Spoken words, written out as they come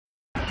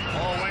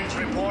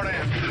report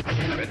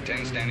in. Red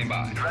 10 standing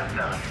by. Red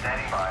 7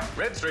 standing by.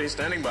 Red 3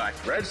 standing by.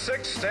 Red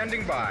 6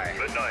 standing by.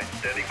 Red 9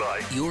 standing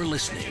by. You're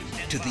listening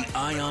to the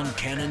Ion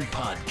Cannon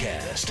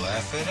Podcast.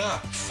 Laugh it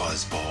up,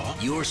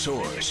 fuzzball. Your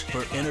source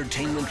for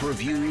entertainment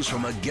reviews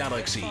from a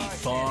galaxy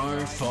far,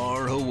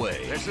 far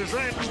away. This is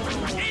it.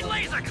 Hey,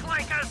 laser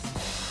clankers!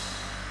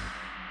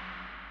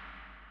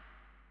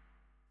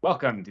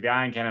 Welcome to the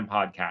Ion Cannon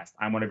Podcast.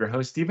 I'm one of your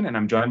hosts, Stephen, and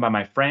I'm joined by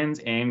my friends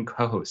and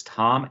co-hosts,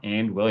 Tom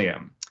and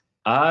William.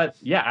 I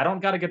don't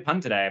got a good pun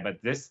today, but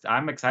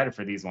I'm excited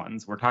for these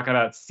ones. We're talking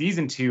about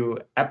Season 2,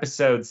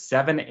 Episodes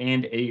 7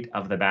 and 8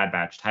 of The Bad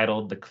Batch,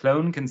 titled The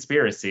Clone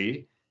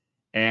Conspiracy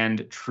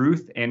and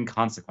Truth and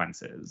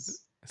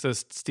Consequences. So,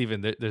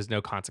 Stephen, there's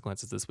no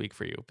consequences this week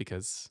for you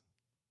because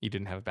you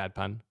didn't have a bad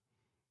pun?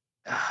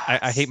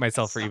 I hate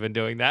myself for even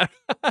doing that.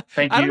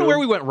 Thank I don't you. know where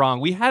we went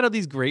wrong. We had all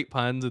these great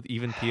puns with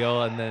even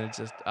peel, and then it's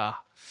just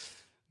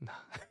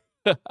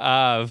but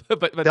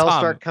They'll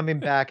Tom, start coming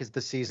back as the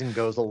season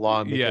goes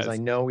along because Yes. I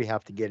know we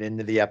have to get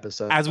into the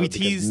episode. As we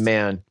because, teased-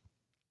 man.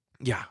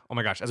 yeah. Oh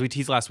my gosh, as we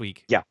teased last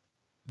week, Yeah.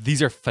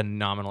 these are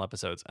phenomenal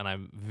episodes, and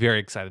I'm very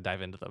excited to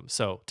dive into them.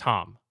 So,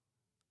 Tom,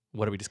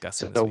 what are we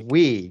discussing So this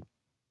week?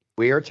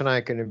 we are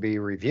tonight going to be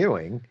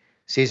reviewing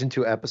Season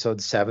 2,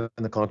 Episode 7,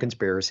 The Clone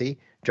Conspiracy,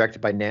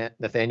 directed by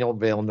Nathaniel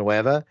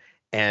Villanueva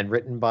and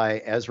written by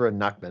Ezra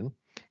Nuckman.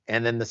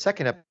 And then the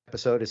second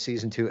episode is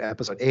Season 2,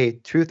 Episode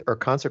 8, Truth or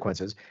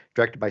Consequences,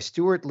 directed by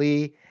Stuart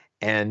Lee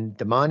and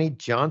Damani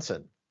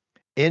Johnson.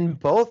 In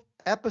both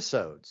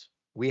episodes,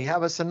 we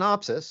have a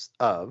synopsis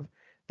of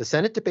the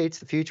Senate debates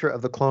the future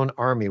of the clone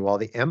army while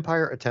the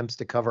Empire attempts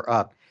to cover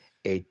up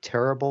a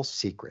terrible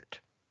secret.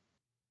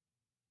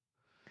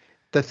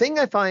 The thing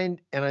I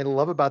find and I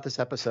love about this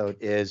episode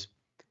is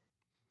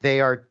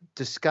they are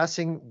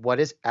discussing what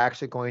is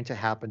actually going to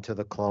happen to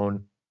the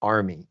clone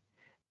army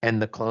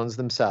and the clones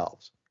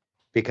themselves.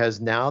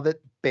 Because now that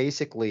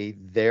basically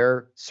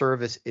their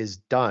service is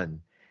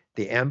done,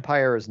 the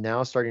Empire is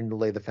now starting to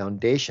lay the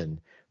foundation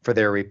for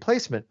their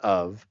replacement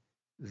of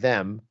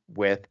them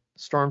with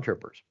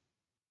stormtroopers.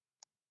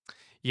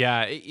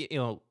 Yeah,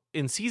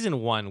 in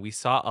Season 1, we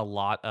saw a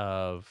lot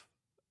of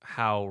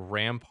how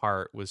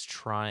Rampart was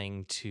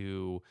trying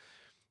to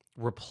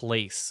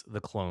replace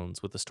the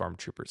clones with the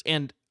stormtroopers.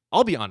 And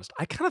I'll be honest,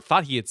 I kind of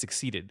thought he had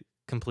succeeded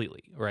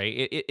completely,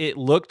 right? It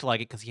looked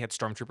like it because he had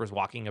stormtroopers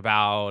walking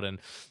about and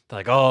they're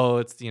like, oh,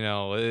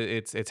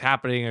 it's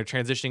happening or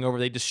transitioning over.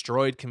 They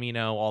destroyed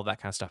Camino, all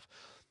that kind of stuff.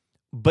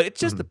 But it's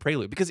just the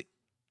prelude because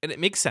and it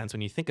makes sense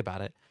when you think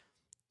about it.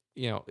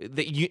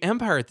 The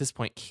Empire at this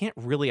point can't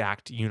really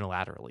act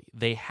unilaterally.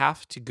 They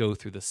have to go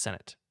through the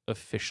Senate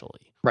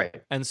officially.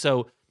 Right. And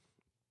so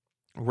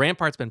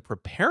Rampart's been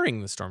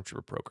preparing the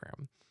stormtrooper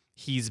program.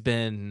 He's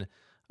been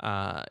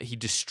he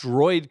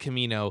destroyed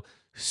Camino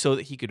so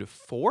that he could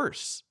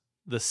force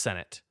the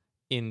Senate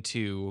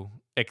into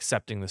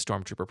accepting the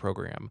stormtrooper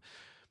program.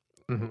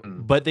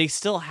 Mm-hmm. But they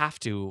still have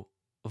to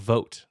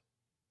vote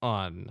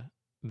on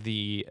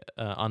the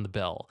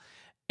bill.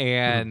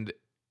 And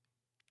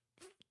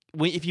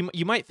if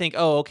you might think,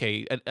 oh,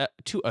 okay,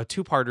 a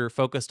two-parter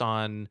focused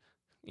on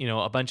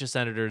a bunch of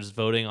senators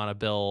voting on a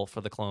bill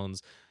for the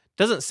clones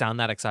doesn't sound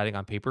that exciting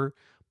on paper,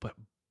 but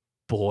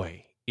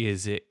boy,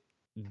 is it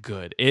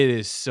good. It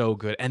is so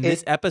good. And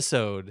this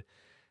episode,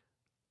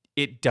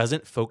 it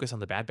doesn't focus on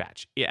the Bad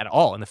Batch at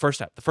all. In the first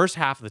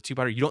half of the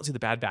two-parter, you don't see the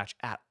Bad Batch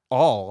at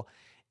all.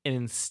 And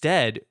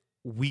instead,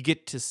 we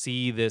get to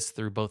see this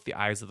through both the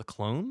eyes of the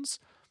clones,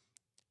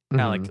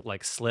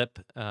 like Slip,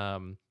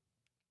 and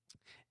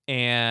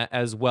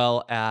as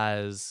well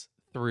as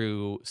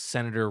through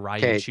Senator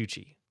Ryu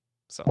Chuchi.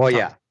 So,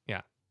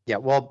 Yeah.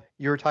 Well,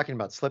 you were talking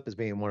about Slip as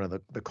being one of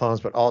the clones,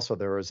 but also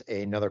there was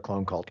another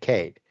clone called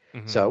Cade.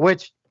 Mhm. So,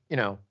 which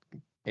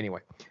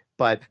anyway,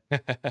 but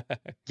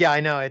yeah,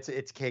 I know it's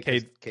Cade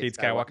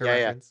Skywalker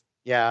reference.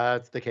 Yeah,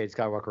 that's the Cade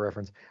Skywalker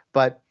reference.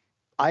 But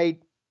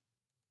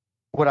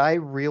what I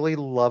really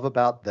love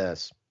about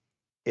this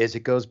is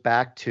it goes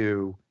back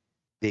to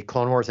the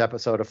Clone Wars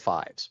episode of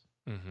Fives,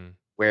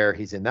 where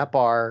he's in that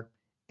bar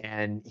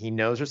and he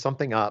knows there's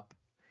something up,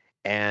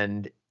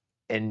 and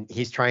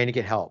he's trying to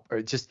get help,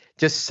 or just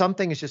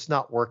something is just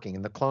not working,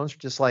 and the clones are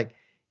just like,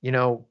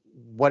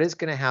 what is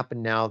going to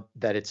happen now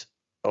that it's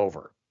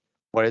over?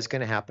 What is going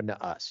to happen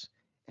to us?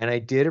 And I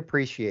did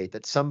appreciate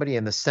that somebody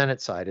in the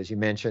Senate side, as you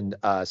mentioned,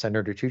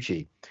 Senator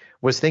Tucci,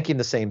 was thinking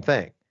the same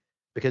thing,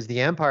 because the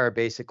Empire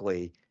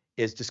basically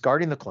is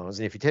discarding the clones.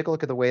 And if you take a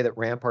look at the way that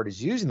Rampart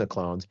is using the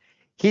clones,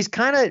 he's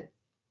kind of,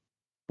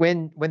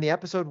 when the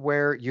episode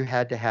where you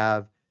had to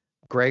have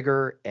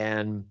Gregor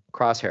and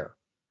Crosshair,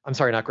 I'm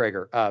sorry, not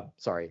Gregor.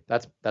 Sorry,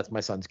 that's my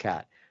son's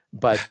cat.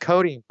 But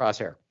Cody and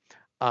Crosshair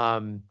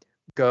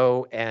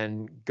go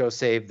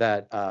save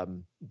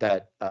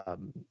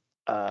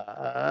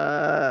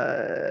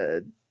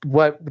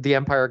what the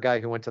Empire guy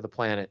who went to the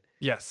planet.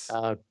 Yes.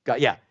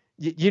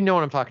 You know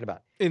what I'm talking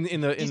about. In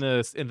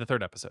the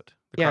third episode.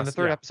 In the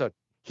third episode,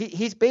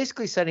 he's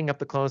basically setting up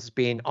the clones as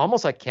being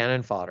almost like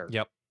cannon fodder.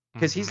 Yep.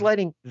 Because he's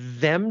letting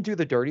them do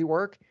the dirty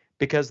work,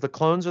 because the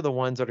clones are the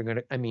ones that are going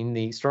to, I mean,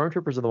 the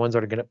stormtroopers are the ones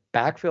that are going to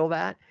backfill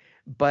that,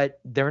 but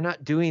they're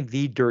not doing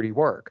the dirty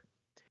work.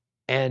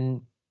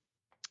 And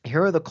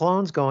here are the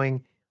clones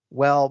going,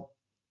 well,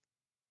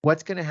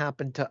 what's going to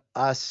happen to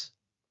us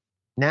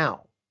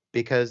now?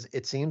 Because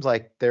it seems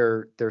like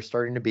they're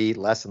starting to be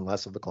less and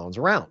less of the clones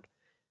around.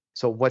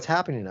 So what's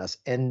happening to us?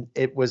 And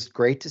it was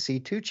great to see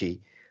Tucci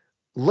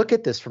look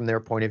at this from their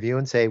point of view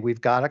and say,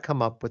 we've got to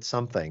come up with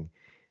something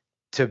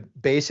to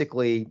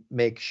basically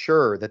make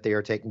sure that they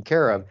are taken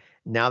care of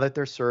now that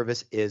their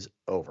service is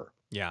over.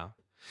 Yeah.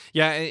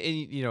 Yeah,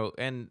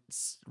 and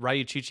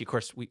Ryu Chuchi, of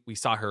course, we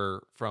saw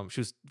her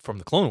she was from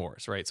the Clone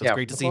Wars, right? So it's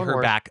great to see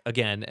her back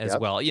again as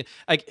well. Yeah,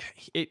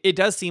 it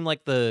does seem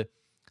like the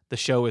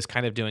show is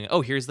kind of doing,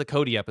 oh, here's the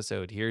Cody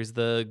episode, here's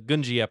the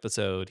Gunji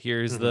episode,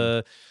 here's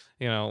the,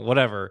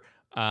 whatever,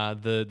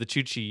 the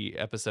Chuchi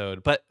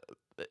episode. But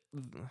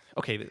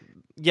okay,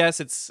 yes,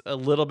 it's a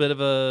little bit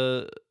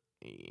of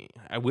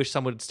I wish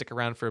someone would stick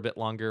around for a bit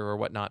longer or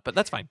whatnot, but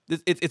that's fine.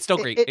 It's still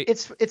great.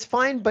 It's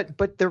fine,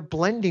 but they're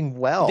blending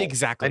well.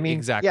 Exactly. I mean,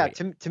 exactly.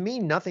 Yeah. To me,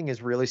 nothing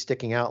is really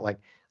sticking out. Like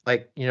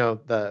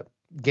the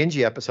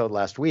Genji episode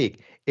last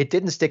week, it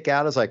didn't stick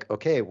out as like,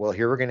 okay, well,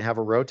 here we're going to have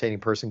a rotating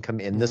person come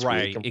in this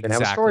week, and we're going to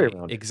have a story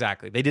around it.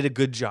 Exactly. They did a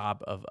good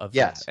job of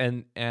yes.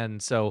 that, and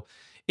so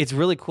it's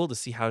really cool to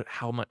see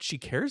how much she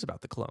cares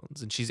about the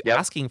clones, and she's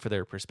asking for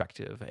their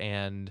perspective,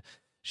 and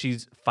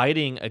she's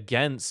fighting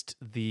against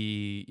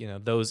the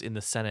those in the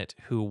Senate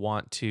who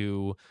want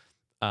to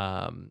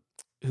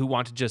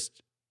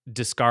just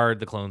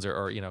discard the clones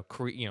or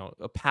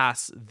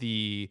pass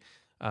the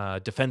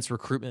defense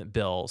recruitment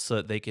bill so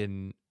that they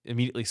can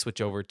immediately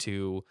switch over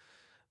to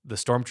the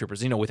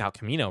stormtroopers. Without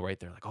Kamino, right?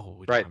 They're like, oh,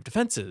 we don't have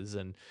defenses,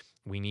 and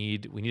we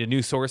need a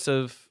new source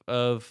of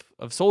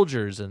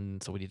soldiers,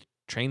 and so we need to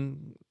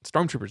train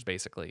stormtroopers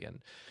basically,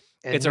 and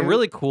it's a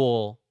really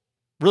cool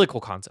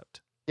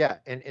concept. Yeah,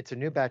 and it's a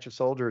new batch of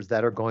soldiers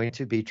that are going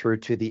to be true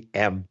to the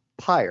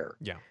Empire.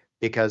 Yeah.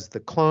 Because the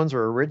clones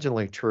were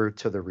originally true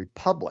to the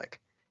Republic.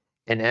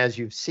 And as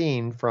you've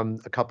seen from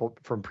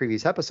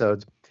previous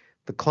episodes,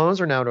 the clones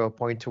are now to a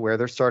point to where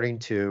they're starting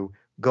to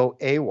go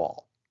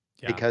AWOL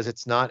because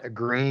it's not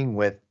agreeing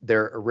with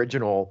their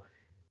original,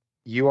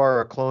 you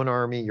are a clone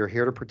army, you're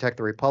here to protect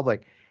the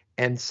Republic.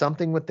 And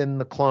something within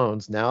the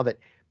clones, now that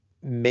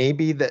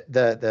maybe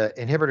the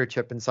inhibitor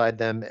chip inside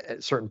them at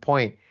a certain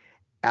point,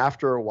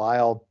 after a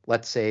while,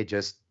 let's say,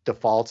 just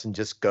defaults and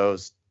just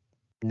goes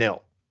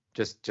nil,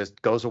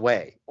 just goes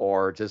away,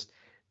 or just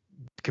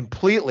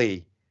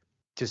completely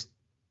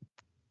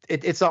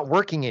it's not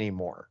working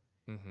anymore.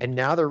 Mm-hmm. And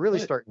now they're really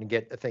starting to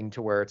get a thing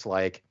to where it's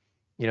like,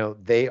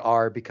 they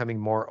are becoming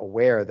more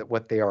aware that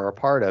what they are a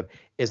part of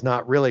is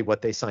not really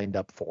what they signed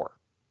up for.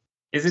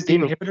 Is it the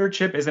inhibitor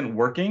chip isn't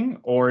working,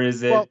 or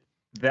is it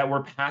that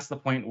we're past the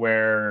point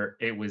where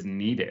it was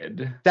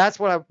needed? That's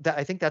what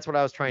I think that's what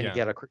I was trying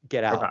to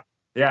get out. Okay.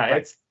 Yeah,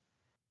 right.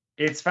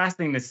 It's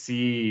fascinating to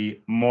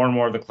see more and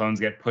more of the clones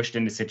get pushed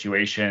into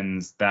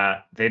situations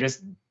that they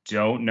just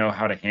don't know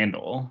how to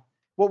handle.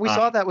 Well, we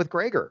saw that with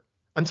Gregor.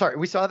 I'm sorry,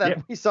 we saw that.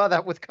 Yeah. We saw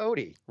that with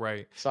Cody.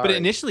 Right. Sorry. But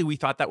initially, we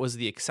thought that was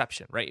the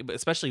exception, right? But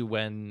especially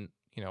when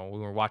we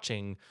were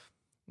watching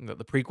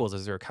the prequels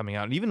as they were coming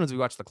out, and even as we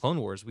watched the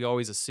Clone Wars, we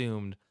always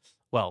assumed,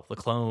 well, the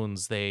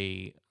clones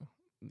the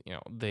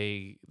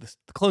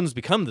clones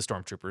become the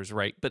stormtroopers,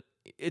 right? But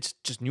it's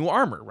just new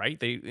armor,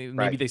 right?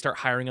 Maybe they start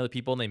hiring other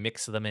people and they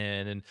mix them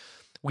in, and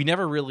we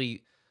never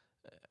really.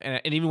 And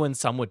even when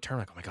some would turn,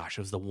 like, oh my gosh,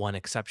 it was the one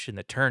exception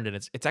that turned, and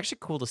it's actually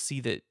cool to see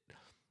that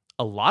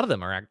a lot of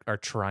them are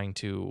trying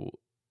to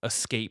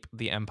escape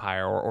the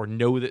Empire or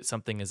know that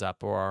something is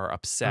up or are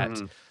upset.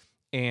 Mm-hmm.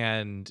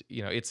 And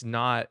it's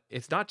not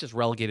just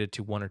relegated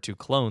to one or two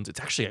clones. It's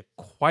actually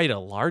quite a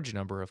large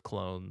number of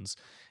clones.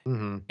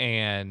 Mm-hmm.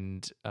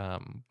 And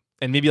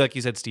maybe, like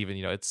you said, Steven,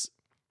 it's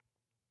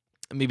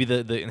maybe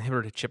the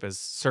inhibitor chip has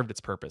served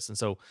its purpose, and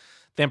so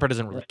the Emperor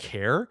doesn't really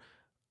care.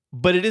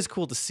 But it is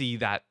cool to see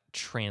that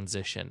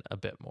transition a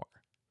bit more.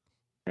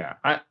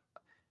 Yeah,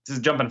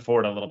 just jumping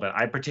forward a little bit,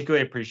 I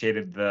particularly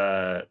appreciated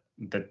the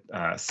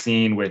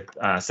scene with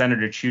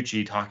Senator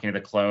Chuchi talking to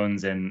the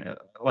clones in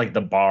like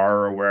the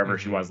bar or wherever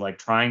she was, like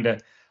trying to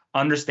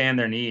understand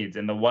their needs.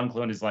 And the one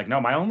clone is like, no,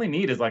 my only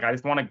need is like, I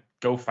just want to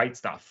go fight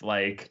stuff.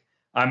 Like,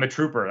 I'm a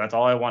trooper. That's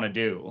all I want to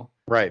do.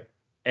 Right.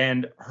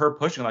 And her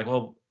pushing like,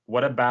 well,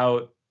 what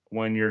about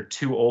when you're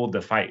too old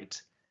to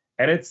fight?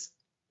 And it's,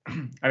 I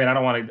mean, I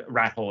don't want to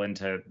rat hole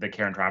into the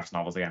Karen Travis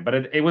novels again, but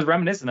it was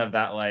reminiscent of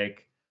that.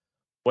 Like,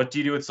 what do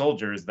you do with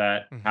soldiers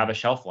that have a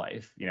shelf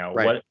life?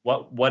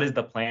 What is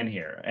the plan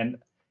here? And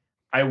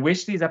I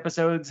wish these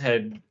episodes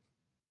had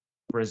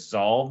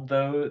resolved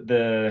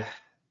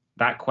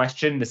that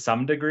question to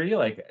some degree.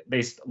 Like,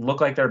 they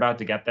look like they're about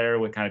to get there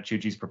with kind of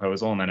Chuchi's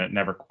proposal, and then it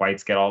never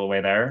quite get all the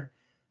way there.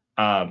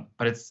 But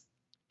it's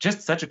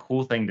just such a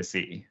cool thing to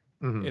see.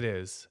 Mm-hmm. It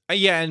is.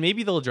 Yeah, and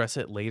maybe they'll address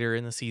it later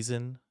in the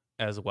season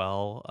as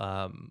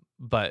well.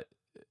 But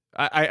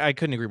I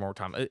couldn't agree more with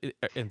Tom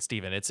and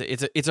Steven. It's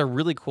a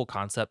really cool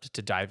concept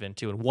to dive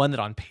into, and one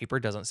that on paper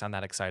doesn't sound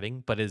that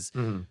exciting, but is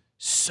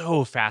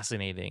so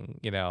fascinating,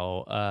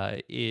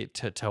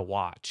 to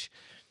watch.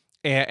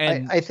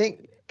 And I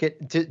think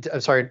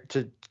I'm sorry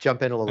to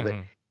jump in a little bit.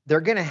 Mhm.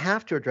 They're going to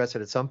have to address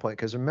it at some point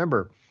because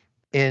remember,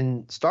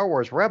 in Star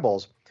Wars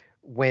Rebels,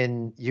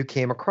 when you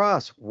came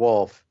across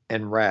Wolf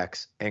and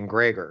Rex and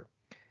Gregor,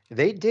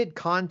 they did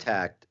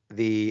contact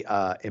the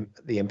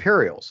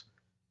Imperials,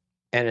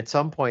 and at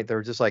some point they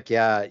were just like,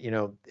 yeah,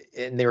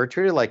 and they were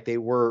treated like they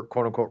were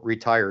quote unquote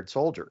retired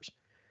soldiers.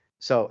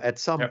 So at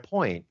some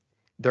point,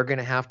 they're going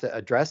to have to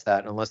address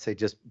that unless they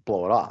just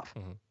blow it off.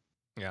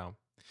 Yeah.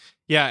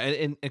 Yeah,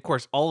 and of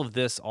course, all of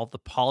this, all the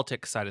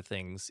politics side of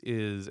things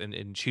is, in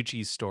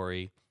Chuchi's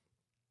story,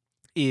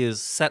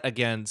 is set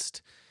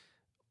against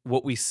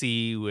what we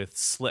see with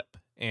Slip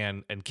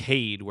and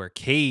Cade, where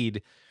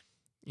Cade,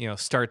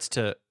 starts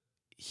to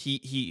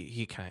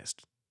he kind of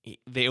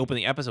they open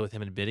the episode with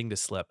him admitting to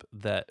Slip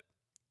that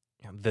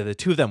the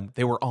two of them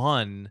they were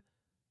on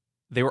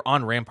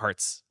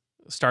Rampart's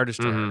Star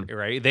Destroyer,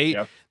 right?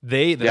 The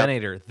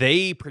Venator,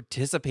 they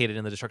participated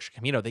in the destruction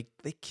of Kamino.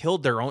 They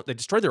killed they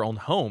destroyed their own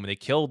home. They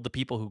killed the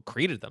people who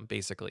created them,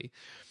 basically.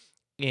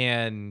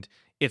 And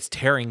it's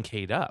tearing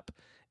Cade up.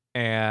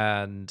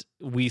 And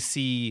we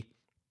see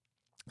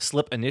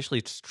Slip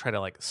initially just try to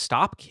like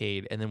stop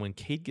Cade, and then when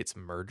Cade gets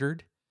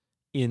murdered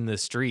in the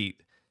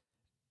street,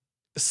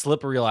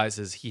 Slip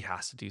realizes he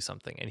has to do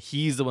something, and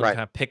he's the one that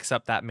kind of picks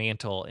up that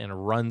mantle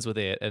and runs with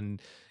it and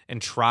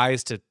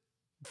tries to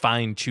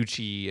find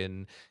Chuchi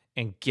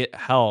and get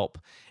help.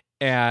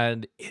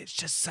 And it's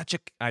just such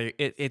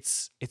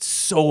it's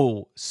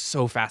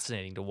so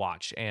fascinating to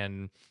watch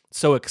and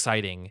so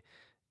exciting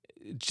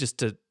just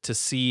to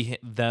see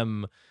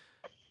them.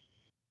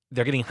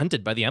 They're getting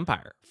hunted by the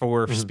Empire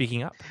for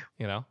speaking up,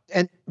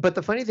 But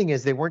the funny thing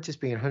is, they weren't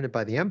just being hunted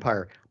by the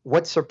Empire.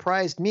 What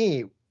surprised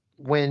me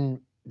when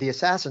the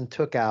assassin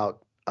took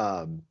out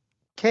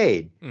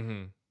Cade,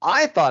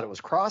 I thought it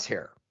was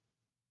Crosshair.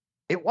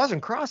 It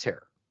wasn't Crosshair.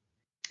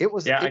 It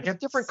was a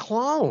different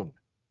clone.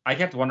 I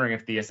kept wondering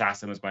if the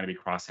assassin was going to be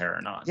Crosshair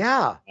or not.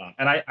 Yeah.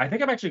 And I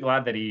think I'm actually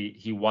glad that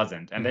he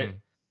wasn't. And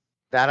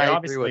that I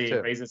obviously agree with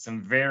too. Raises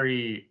some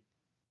very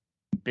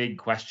big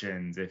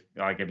questions. If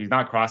he's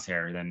not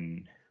Crosshair,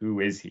 then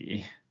who is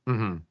he?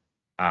 And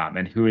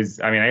who is?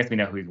 I mean, I guess we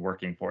know who he's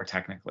working for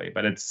technically,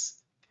 but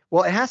it's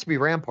it has to be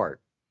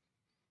Rampart.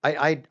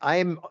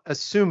 I'm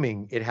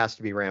assuming it has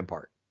to be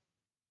Rampart.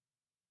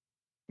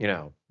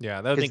 Yeah,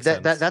 that would make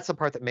sense. That's the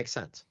part that makes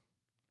sense.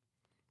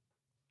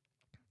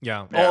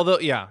 Yeah. Although,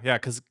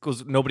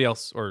 because nobody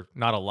else or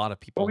not a lot of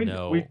people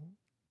know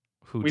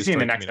who. We see in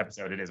the next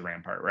episode it is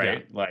Rampart, right?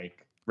 Yeah.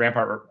 Like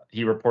Rampart,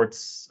 he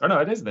reports. Oh no,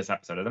 it is this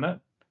episode, isn't it?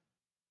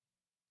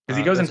 Because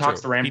he goes and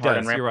talks to Rampart,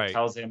 and Rampart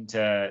tells him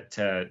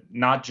to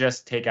not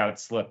just take out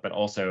Slip, but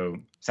also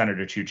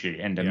Senator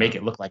Chuchi, and to make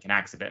it look like an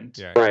accident.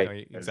 Yeah,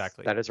 right.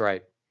 Exactly. That is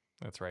right.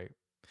 That's right.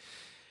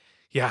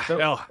 Yeah. So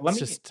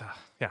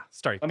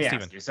Sorry, let me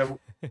Steven. ask you. So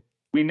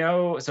we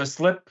know. So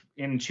Slip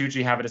and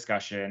Chuchi have a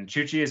discussion.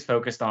 Chuchi is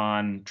focused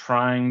on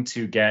trying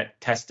to get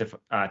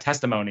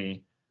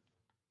testimony,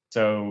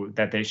 so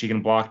that she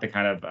can block the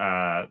kind of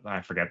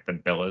I forget the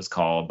bill is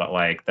called, but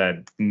like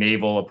the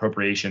naval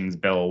appropriations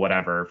bill,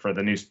 whatever, for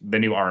the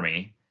new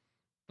army.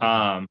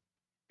 And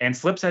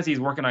Slip says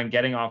he's working on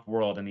getting off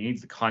world and he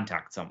needs to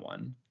contact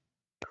someone.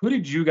 Who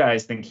did you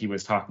guys think he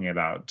was talking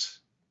about?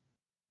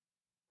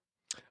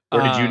 Or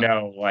did you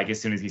know, like,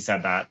 as soon as he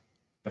said that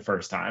the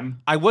first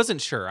time? I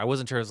wasn't sure. I was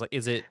like,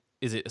 is it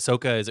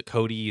Ahsoka? Is it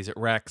Cody? Is it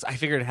Rex? I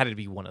figured it had to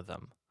be one of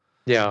them.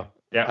 Yeah.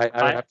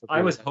 Yeah.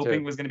 I was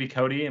hoping it was going to be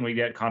Cody, and we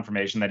get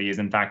confirmation that he is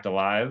in fact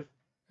alive.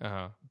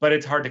 But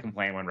it's hard to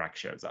complain when Rex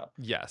shows up.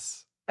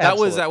 Yes.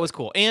 Absolutely. That was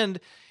cool. And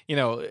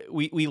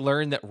we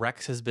learned that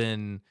Rex he's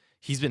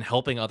been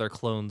helping other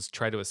clones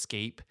try to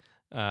escape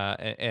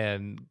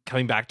and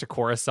coming back to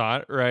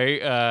Coruscant, right?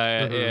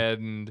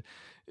 And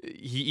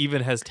he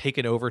even has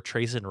taken over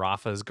Trace and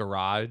Rafa's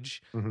garage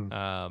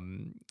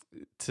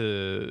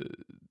to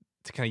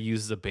kind of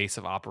use as a base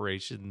of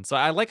operations. So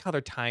I like how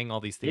they're tying all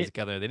these things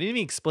together. They didn't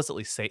even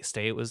explicitly say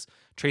it was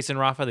Trace and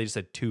Rafa. They just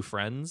said two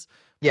friends.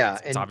 Yeah,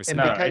 it's obviously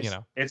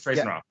it's Trace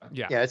and Rafa.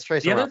 Yeah, it's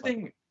Trace and Rafa. The other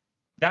thing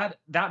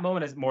that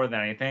moment is more than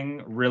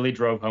anything really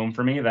drove home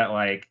for me that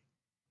like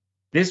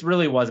this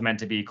really was meant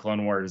to be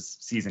Clone Wars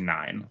season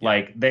 9. Yeah.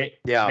 Like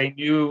they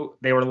knew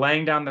they were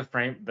laying down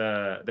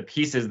the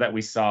pieces that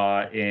we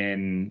saw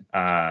in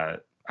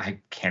I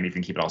can't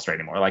even keep it all straight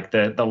anymore. Like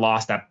the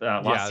lost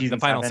season, the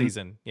final 7.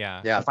 season.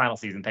 Yeah. The final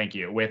season. Thank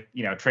you. With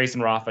Trace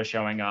and Rafa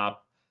showing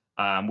up,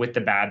 with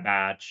the Bad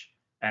Batch,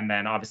 and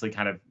then obviously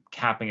kind of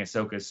capping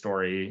Ahsoka's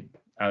story,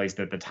 at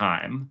least at the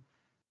time.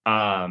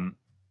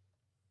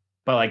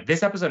 But like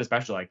this episode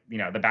especially, like,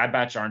 the Bad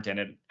Batch aren't in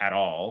it at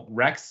all.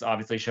 Rex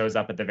obviously shows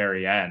up at the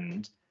very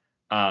end.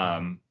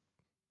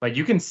 Like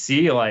you can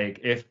see, like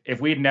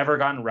if we'd never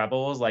gotten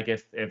Rebels, like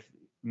if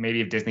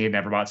Disney had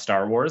never bought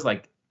Star Wars,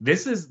 like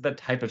this is the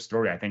type of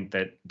story I think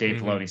that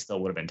Dave Filoni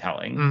still would have been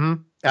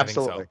telling.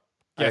 Absolutely.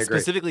 So. Yeah,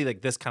 specifically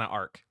like this kind of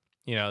arc.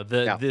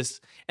 This,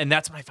 and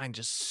that's what I find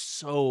just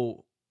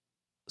so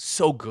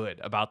good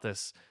about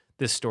this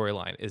this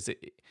storyline is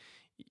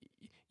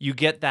you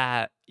get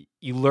that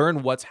you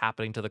learn what's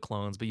happening to the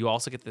clones, but you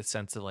also get the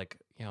sense of like,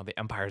 the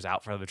Empire's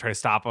out for them. They're trying to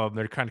stop them.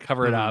 They're trying to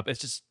cover it up.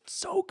 It's just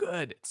so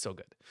good. It's so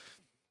good.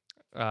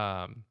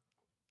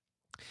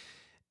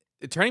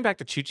 Turning back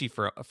to Chuchi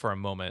for a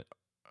moment,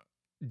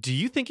 do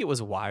you think it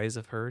was wise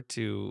of her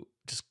to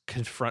just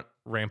confront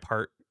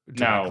Rampart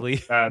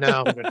directly? No,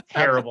 No, a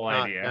terrible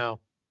not- idea.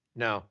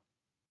 No.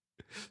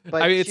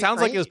 But I mean, it she's sounds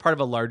like it was naive. part of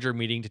a larger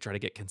meeting to try to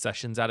get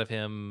concessions out of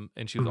him,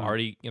 and she was Mhm.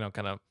 already,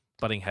 kind of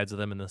butting heads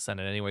with him in the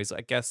Senate anyways. I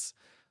guess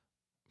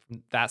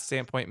from that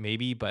standpoint,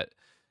 maybe, but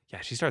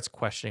yeah, she starts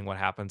questioning what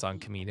happens on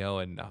Camino,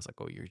 and I was like,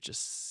 oh, you're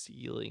just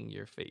sealing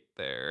your fate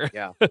there.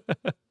 Yeah.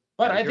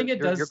 But I think it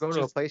does. You're going to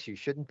a just- place you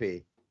shouldn't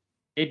be.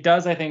 it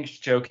does, I think,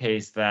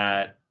 showcase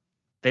that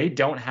they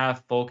don't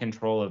have full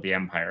control of the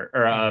Empire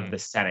or of the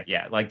Senate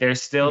yet. Like,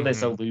 there's still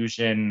this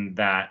illusion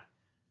that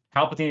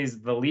Palpatine is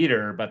the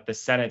leader, but the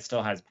Senate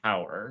still has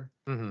power.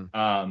 Mhm.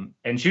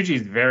 And Chuchi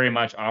is very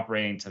much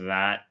operating to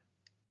that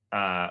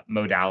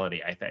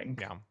modality, I think.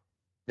 Yeah.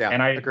 Yeah,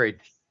 And agreed.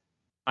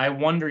 I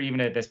wonder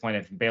even at this point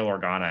if Bail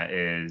Organa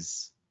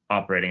is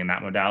operating in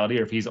that modality,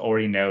 or if he's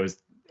already knows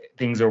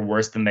things are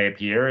worse than they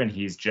appear, and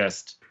he's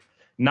just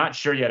not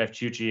sure yet if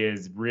Chuchi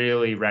is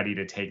really ready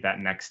to take that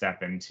next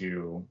step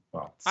into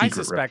I secret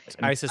suspect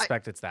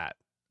rebellion. it's that.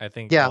 I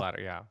think Yeah. the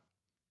latter, yeah.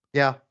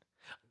 Yeah.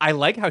 I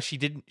like how she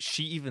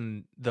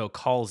even though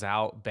calls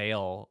out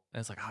Bail, and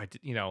it's like,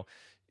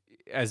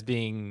 as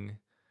being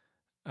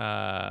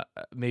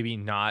maybe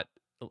not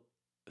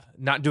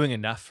doing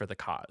enough for the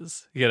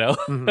cause,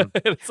 Mhm.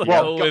 It's like,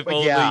 Well, if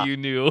only yeah. you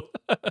knew.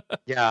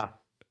 Yeah.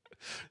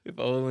 If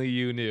only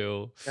you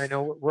knew. I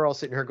know we're all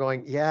sitting here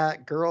going, yeah,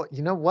 girl,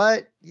 you know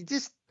what?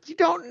 You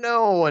don't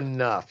know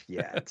enough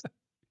yet.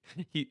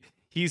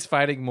 He's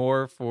fighting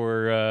more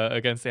for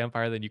against the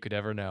Empire than you could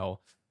ever know.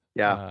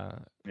 Yeah.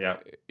 Yeah.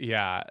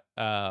 Yeah.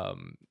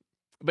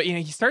 But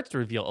he starts to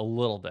reveal a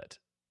little bit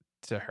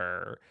to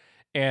her,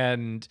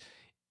 and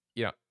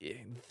the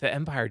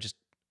Empire just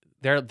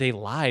they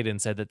lied and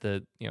said that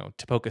the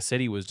Tapoka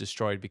City was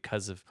destroyed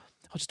because of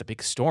just a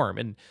big storm.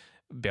 And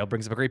Bale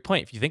brings up a great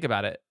point. If you think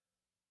about it,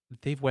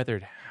 they've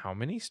weathered how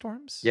many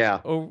storms?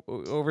 Yeah.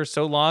 Over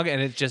so long,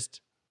 and it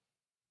just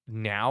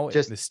now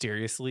Just- it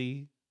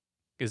mysteriously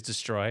is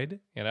destroyed.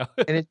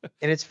 And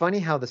it's funny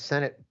how the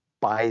Senate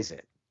buys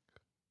it.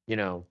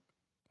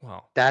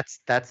 Well, That's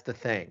the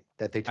thing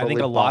that they I totally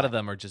think a lot buy. of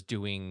them are just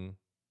doing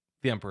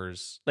the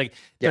Emperor's, like,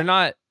 Yeah. they're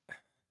not,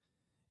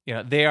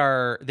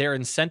 they're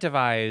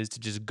incentivized to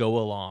just go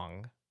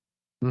along.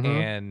 Mhm.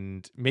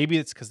 And maybe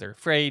it's because they're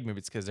afraid, maybe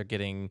it's because they're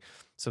getting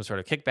some sort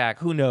of kickback,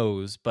 who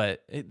knows?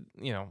 But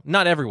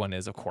not everyone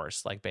is, of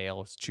course, like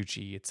Bale,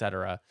 Chuchi,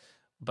 etc.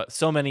 But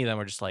so many of them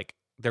are just like,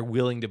 they're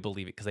willing to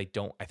believe it because I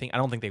don't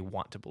think they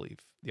want to believe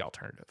the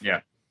alternative.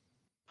 Yeah.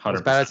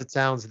 As bad as it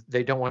sounds,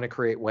 they don't want to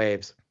create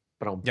waves.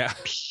 But Yeah.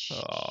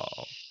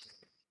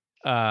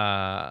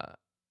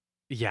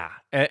 Yeah.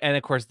 And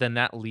of course, then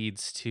that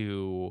leads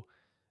to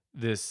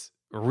this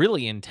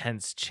really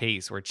intense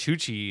chase where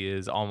Chuchi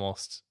is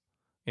almost,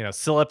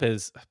 Slip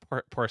is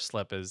poor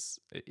Slip is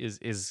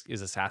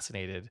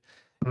assassinated,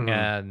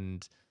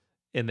 and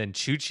then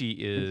Chuchi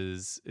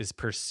is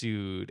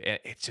pursued. And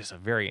it's just a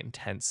very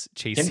intense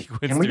chase sequence.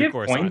 Can we through give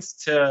Coruscant. points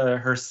to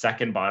her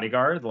second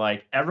bodyguard?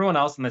 Like, everyone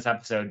else in this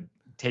episode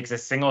takes a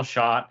single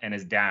shot and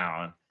is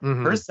down.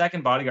 Mhm. Her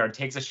second bodyguard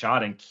takes a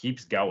shot and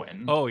keeps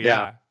going. Oh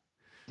Yeah.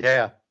 yeah.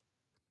 Yeah.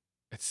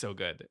 It's so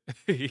good.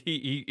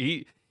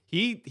 He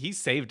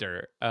saved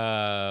her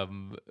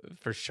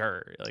for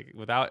sure. Like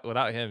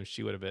without him,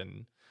 she would have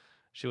been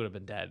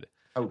dead.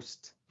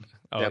 Toast.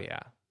 Oh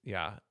Yep.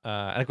 yeah.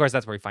 And of course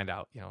that's where we find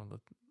out,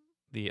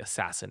 the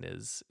assassin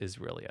is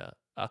really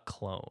a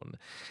clone,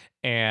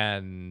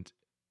 and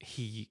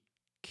he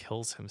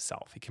kills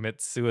himself. He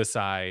commits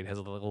suicide. Has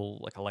a little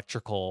like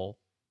electrical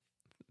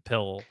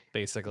pill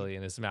basically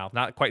in his mouth.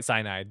 Not quite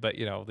cyanide, but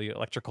the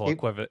electrical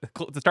equivalent,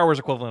 the Star Wars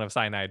equivalent of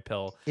cyanide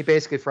pill. He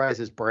basically fries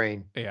his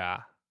brain.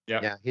 Yeah.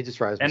 Yep. Yeah, he just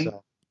fries And-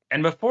 himself.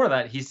 And before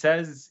that, he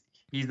says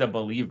he's a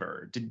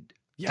believer. Did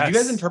you guys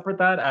Yes. interpret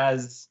that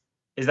as,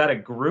 is that a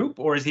group,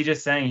 or is he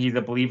just saying he's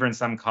a believer in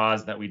some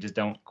cause that we just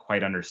don't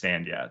quite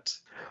understand yet?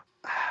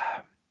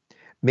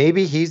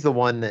 Maybe he's the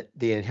one that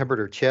the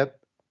inhibitor chip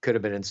could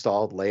have been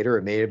installed later.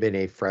 It may have been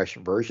a fresh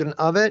version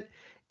of it.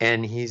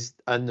 And he's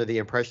under the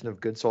impression of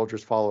good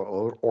soldiers follow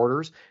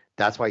orders.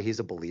 That's why he's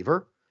a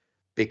believer.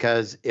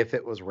 Because if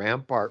it was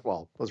Rampart,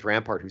 it was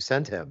Rampart who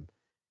sent him,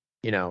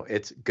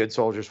 it's good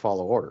soldiers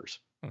follow orders.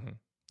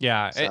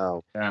 Yeah.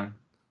 So, Yeah.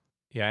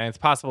 Yeah, and it's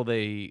possible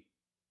they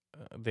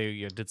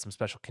did some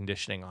special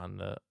conditioning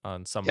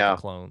on some of Yeah.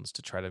 the clones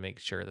to try to make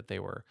sure that they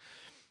were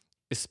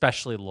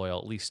especially loyal,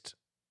 at least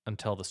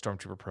until the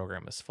Stormtrooper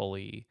program is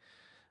fully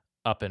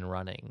up and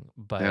running.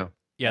 But Yeah.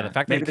 yeah, the Yeah.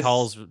 fact that Maybe he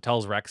this-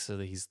 tells Rex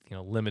that he's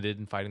limited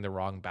in fighting the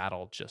wrong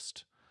battle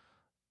just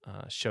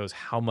shows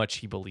how much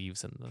he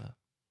believes in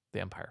the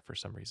Empire for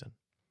some reason.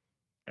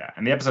 Yeah.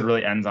 And the episode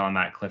really ends on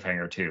that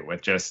cliffhanger too,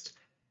 with just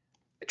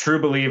a true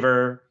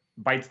believer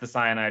bites the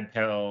cyanide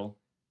pill,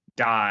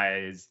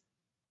 dies,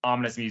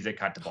 ominous music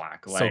cut to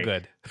black. So Like,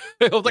 good.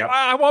 I was like, Yep.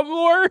 I want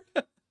more.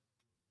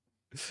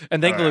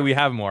 And thankfully yeah. we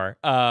have more.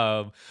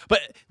 But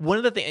one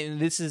of the things, and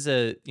this is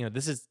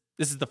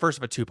the first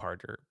of a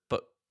two-parter,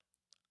 but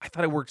I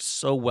thought it worked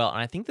so well, and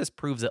I think this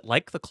proves that,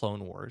 like the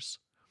Clone Wars,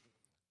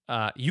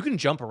 you can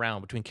jump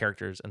around between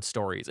characters and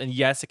stories. And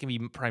yes, it can be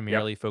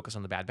primarily focused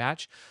on the Bad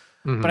Batch,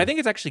 Mhm. but I think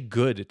it's actually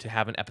good to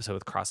have an episode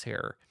with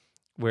Crosshair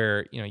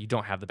where you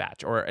don't have the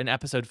Batch, or an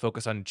episode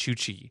focused on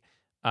Chuchi,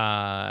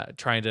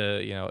 trying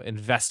to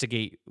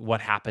investigate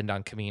what happened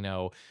on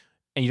Kamino,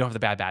 and you don't have the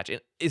Bad Batch.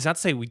 It's not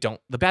to say we don't.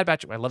 The Bad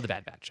Batch, I love the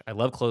Bad Batch. I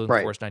love Clone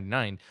Right. Force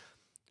 99,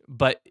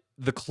 but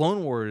the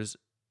Clone Wars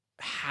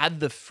had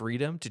the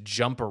freedom to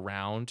jump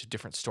around to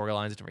different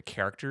storylines and different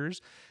characters,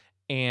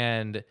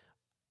 and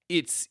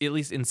it's, at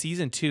least in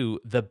season 2,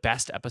 the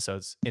best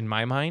episodes in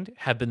my mind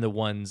have been the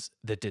ones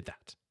that did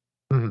that.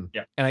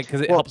 Mhm. And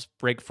because it Well- helps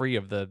break free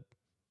of the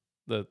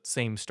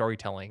same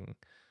storytelling.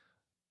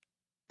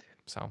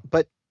 So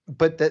But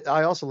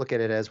I also look at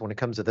it as, when it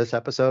comes to this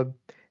episode,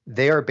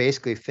 they are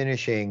basically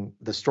finishing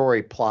the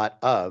story plot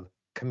of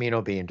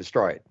Kamino being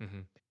destroyed.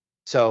 Mhm.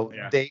 So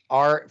Yeah. they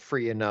are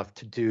free enough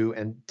to do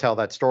and tell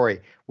that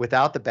story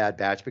without the Bad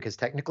Batch, because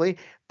technically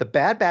the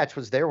Bad Batch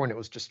was there when it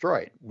was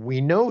destroyed.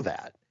 We know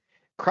that.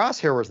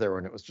 Crosshair was there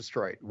when it was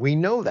destroyed. We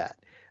know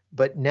that.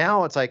 But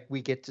now it's like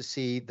we get to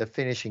see the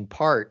finishing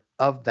part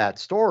of that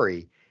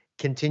story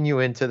continue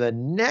into the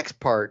next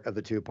part of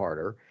the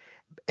two-parter,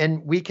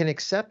 and we can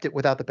accept it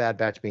without the Bad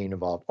Batch being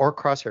involved or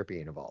Crosshair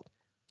being involved.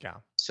 Yeah.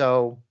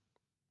 So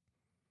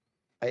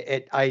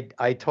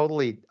I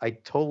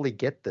totally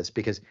get this,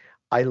 because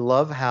I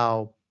love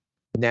how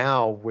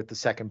now, with the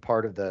second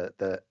part of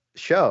the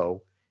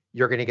show,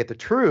 you're going to get the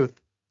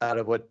truth out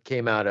of what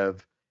came out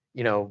of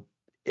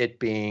it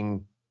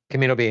being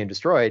Kamino being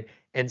destroyed,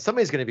 and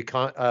somebody's going to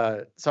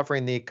be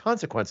suffering the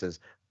consequences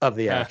of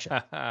the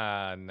action.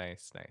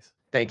 Nice.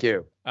 Thank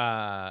you.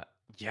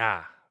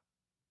 Yeah.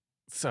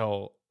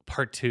 So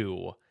part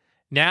 2.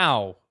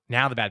 Now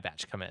the Bad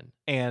Batch come in.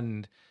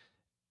 And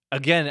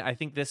again, I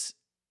think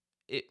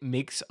it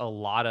makes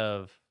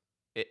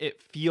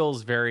it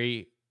feels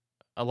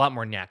a lot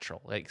more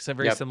natural. Like, so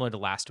very Yep. similar to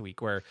last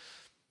week, where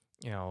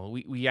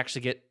we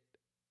actually get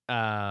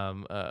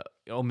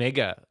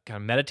Omega kind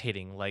of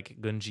meditating like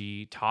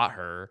Gunji taught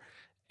her,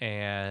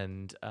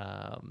 and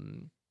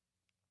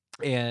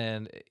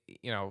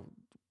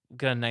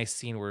get a nice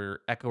scene where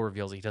Echo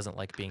reveals he doesn't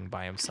like being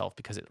by himself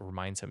because it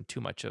reminds him too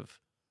much of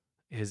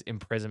his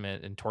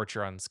imprisonment and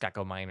torture on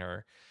Skako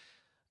Minor,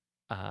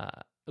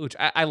 which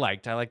I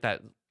liked. I like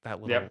that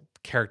little Yep.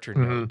 character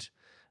Mhm. note.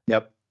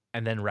 Yep.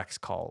 And then Rex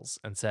calls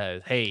and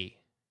says, "Hey,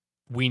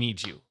 we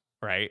need you,"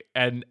 right?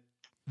 And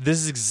this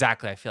is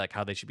exactly, I feel like,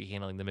 how they should be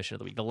handling the mission of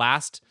the week.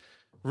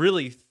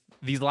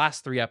 These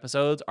last 3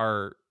 episodes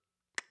are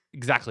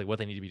exactly what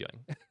they need to be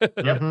doing. Yep.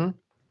 Mhm. No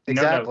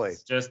Exactly.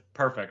 notes, just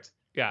perfect.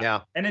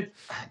 Yeah. And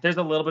there's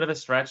a little bit of a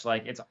stretch.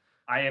 Like,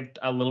 I have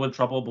a little bit of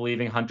trouble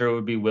believing Hunter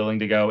would be willing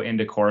to go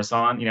into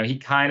Coruscant. He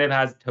kind of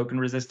has token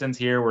resistance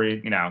here, where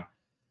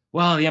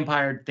the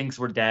Empire thinks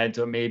we're dead,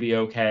 so it may be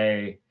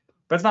okay.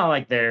 But it's not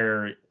like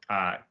they're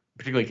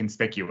particularly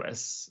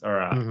conspicuous, or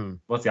Mhm.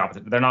 what's the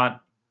opposite? They're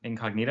not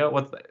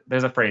incognito.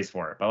 There's a phrase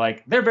for it, but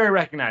like, they're very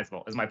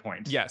recognizable, is my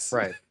point. Yes.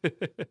 Right.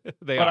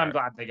 They But are. I'm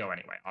glad they go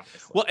anyway,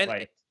 obviously. Well, and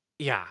like,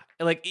 yeah,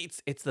 like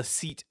it's the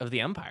seat of the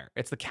Empire.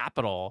 It's the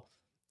capital.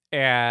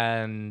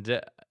 And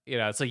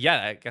so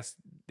yeah, I guess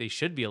they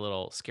should be a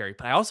little scary.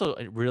 But I also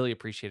really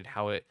appreciated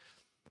how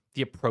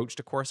the approach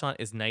to Coruscant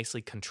is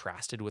nicely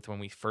contrasted with when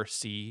we first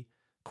see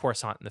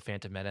Coruscant in the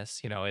Phantom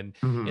Menace. And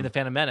Mhm. in the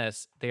Phantom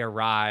Menace, they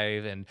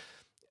arrive and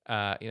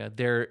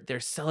they're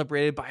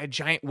celebrated by a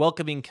giant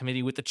welcoming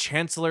committee with the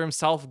Chancellor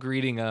himself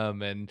greeting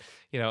them, and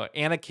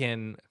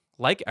Anakin,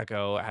 like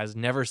Echo, has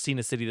never seen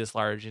a city this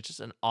large. It's just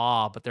an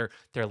awe. But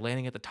they're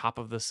landing at the top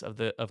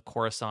of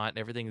Coruscant, and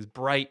everything is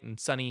bright and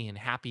sunny and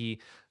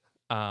happy.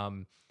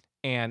 And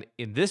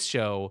in this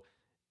show,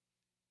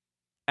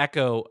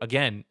 Echo,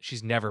 again,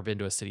 she's never been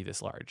to a city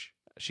this large.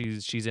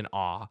 She's in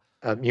awe.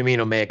 You mean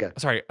Omega?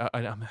 Sorry,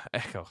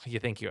 Echo. Yeah,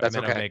 thank you. That's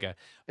I meant okay. Omega.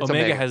 It's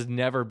Omega Omega. has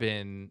never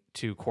been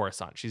to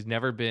Coruscant. She's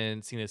never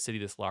seen a city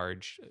this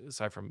large,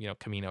 aside from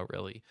Kamino.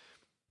 Really,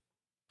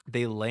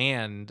 they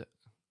land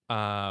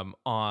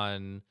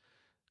on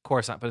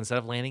Coruscant, but instead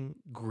of landing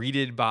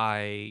greeted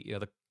by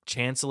the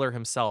Chancellor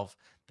himself,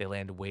 they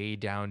land way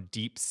down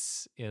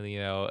deeps in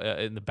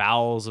the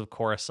bowels of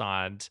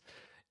Coruscant,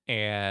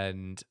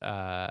 and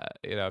kind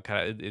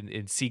of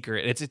in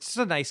secret. It's just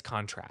a nice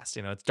contrast.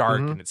 It's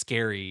dark Mhm. and it's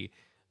scary,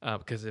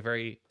 because it's a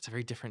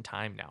very different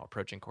time now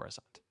approaching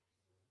Coruscant.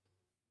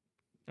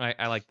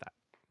 I like that.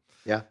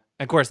 Yeah.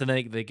 And of course, then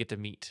they get to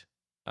meet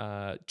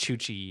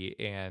Chuchi,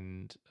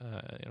 and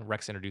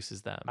Rex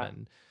introduces them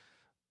and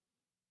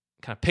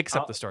kind of picks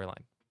up the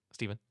storyline.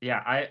 Steven?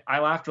 Yeah, I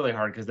laughed really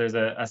hard because there's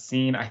a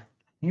scene, I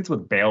think it's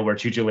with Bale, where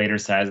Chuchi later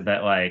says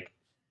that, like,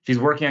 she's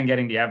working on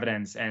getting the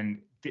evidence,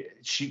 and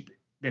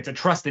it's a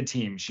trusted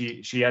team.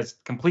 She has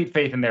complete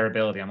faith in their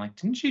ability. I'm like,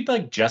 didn't she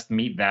like just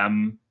meet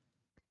them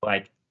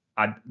like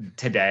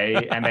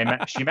today,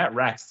 and she met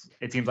Rex.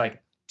 It seems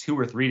like 2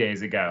 or 3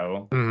 days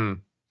ago. Mhm.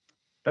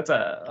 That's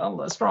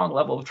a strong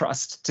level of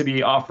trust to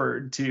be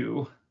offered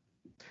to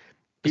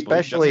people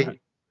you just met.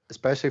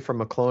 especially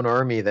from a clone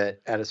army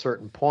that at a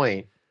certain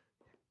point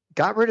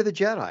got rid of the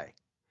Jedi.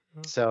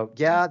 So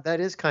yeah, that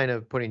is kind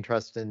of putting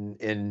trust in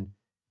an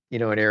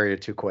area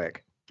too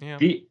quick. Yeah.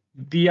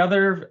 The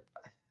other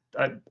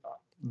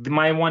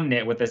my one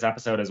nit with this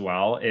episode as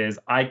well is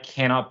I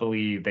cannot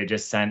believe they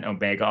just sent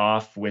Omega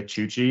off with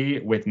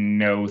Chuchi with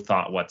no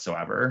thought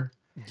whatsoever.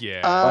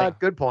 Yeah.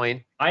 Good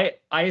point. I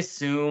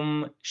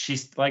assume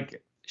she's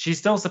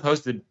still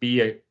supposed to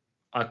be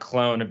a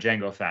clone of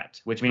Jango Fett,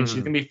 which means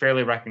she's gonna be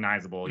fairly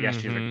recognizable. Yes,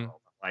 she's a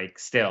girl, but,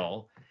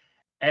 still.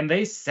 And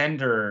they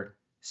send her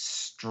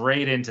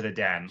straight into the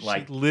den.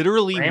 She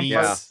literally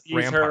meets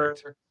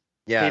Rampart. Her.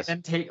 Yes. They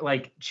then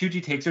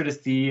Chuchi takes her to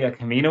see a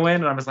Kaminoan,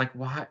 and I was like,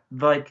 what?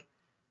 Like,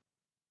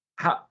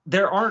 how?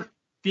 There aren't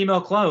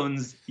female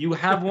clones. You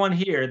have one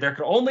here. There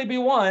could only be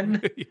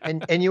one.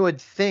 And you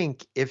would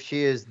think if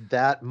she is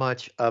that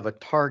much of a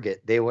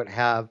target, they would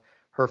have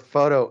her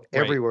photo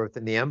everywhere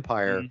within the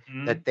Empire,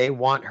 that they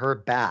want her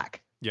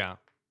back. Yeah.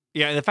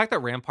 Yeah, and the fact that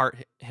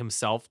Rampart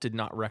himself did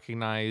not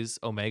recognize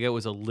Omega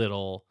was a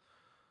little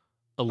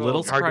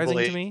surprising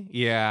to me.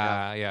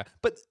 Yeah.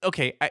 But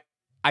okay,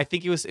 I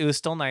think it was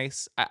still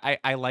nice.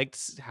 I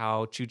liked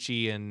how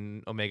Chuchi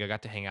and Omega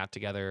got to hang out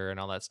together and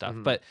all that stuff.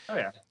 But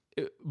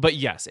but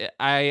yes,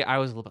 I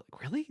was a little bit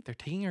like, really? They're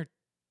taking her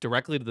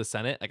directly to the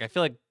Senate? Like, I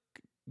feel like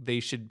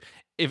they should,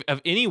 if of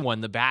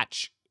anyone, the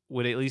Batch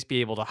would at least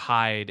be able to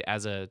hide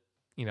as a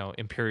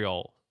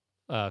Imperial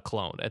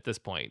clone at this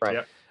point. Right.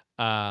 Yep.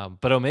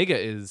 But Omega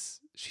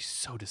she's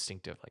so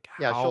distinctive. Like,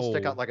 she'll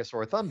stick out like a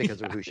sore thumb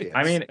because of who she is.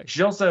 I mean,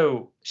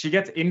 she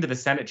gets into the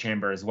Senate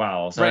chamber as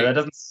well, so that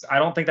doesn't. I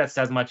don't think that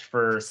says much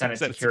for Senate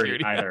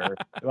security either.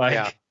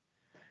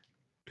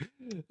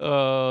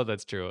 Oh,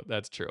 that's true.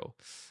 That's true.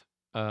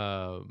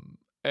 Yeah,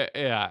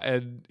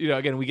 and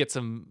again, we get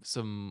some.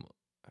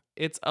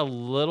 It's a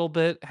little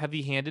bit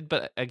heavy-handed,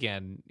 but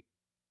again,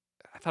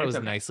 I thought it was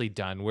nicely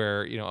done.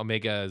 Where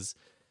Omega is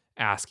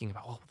asking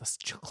about, the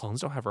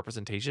clones don't have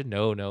representation.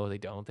 No, they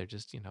don't. They're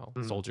just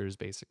soldiers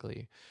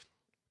basically,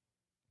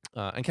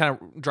 and kind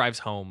of drives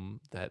home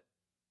that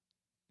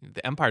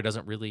the Empire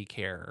doesn't really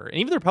care,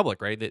 and even the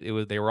Republic, right? That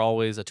they were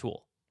always a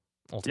tool.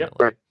 Ultimately,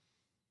 right.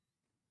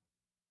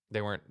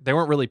 They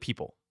weren't really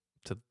people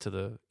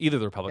to either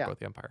the Republic or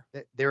the Empire.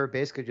 They were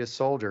basically just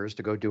soldiers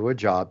to go do a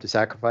job, to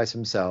sacrifice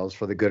themselves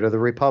for the good of the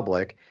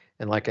Republic.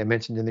 And like I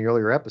mentioned in the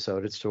earlier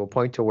episode, it's to a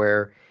point to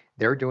where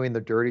they're doing the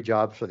dirty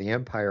jobs for the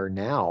Empire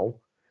now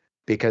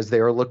because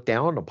they are looked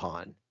down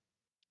upon.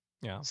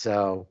 Yeah.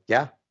 So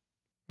yeah.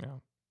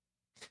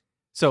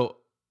 So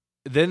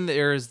then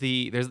there's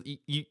you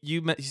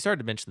started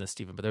to mention this,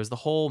 Stephen, but there's the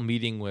whole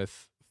meeting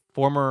with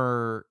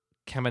former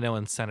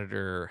Kaminoan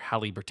Senator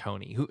Halle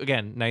Bertoni, who,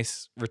 again,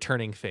 nice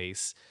returning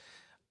face.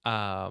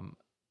 That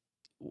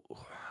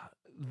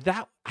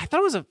I thought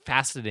it was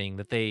fascinating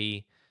that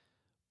they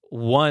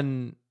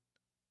won.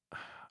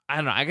 I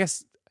don't know. I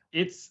guess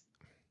I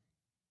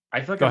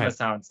feel like I'm going to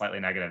sound slightly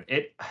negative.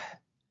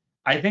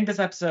 I think this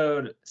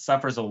episode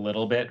suffers a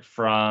little bit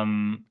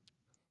from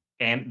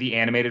the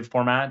animated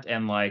format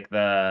and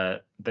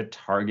the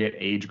target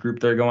age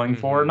group they're going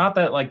for. Not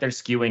that they're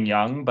skewing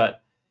young,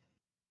 but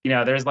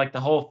there's the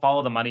whole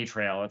follow the money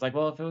trail. It's like,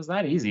 well, if it was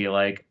that easy,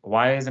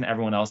 why hasn't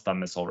everyone else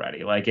done this already?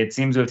 It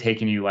seems to have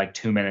taken you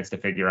 2 minutes to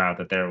figure out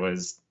that there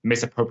was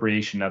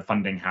misappropriation of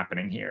funding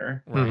happening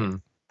here. Right.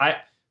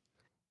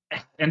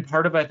 And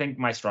part of, I think,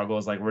 my struggle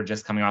is we're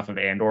just coming off of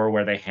Andor,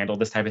 where they handled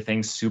this type of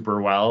thing super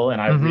well,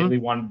 and I really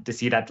wanted to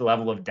see that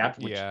level of depth.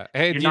 Which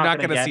you're not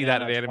going to see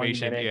that in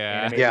animation.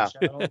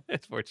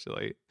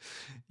 Unfortunately,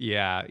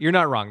 you're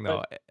not wrong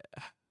though. But,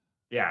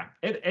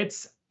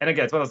 it's. And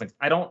again, it's one of those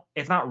things.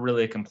 It's not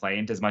really a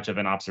complaint as much of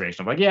an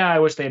observation of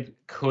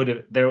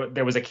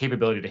there was a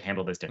capability to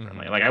handle this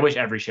differently. I wish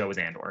every show was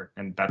Andor,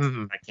 and that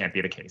can't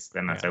be the case.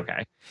 Then that's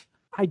okay.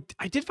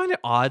 I did find it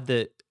odd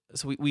that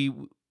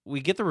we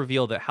get the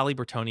reveal that Halle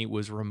Bertoni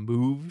was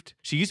removed.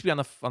 She used to be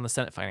on the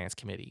Senate Finance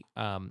Committee,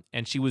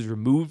 and she was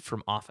removed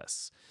from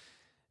office.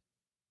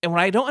 And what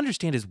I don't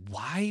understand is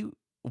why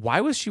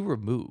was she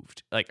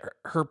removed?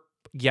 Her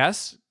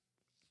yes,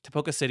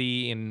 Tipoca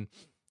City and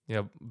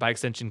by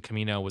extension,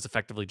 Kamino was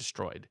effectively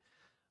destroyed.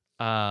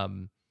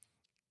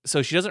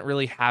 So she doesn't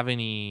really have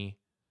anyone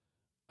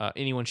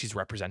she's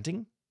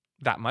representing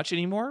that much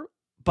anymore.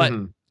 But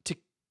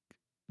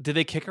did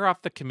they kick her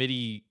off the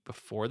committee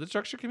before the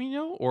destruction of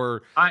Kamino,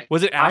 or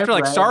was it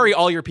after? Sorry,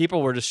 all your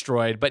people were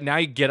destroyed, but now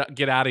you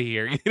get out of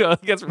here.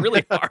 It gets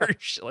really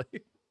harsh.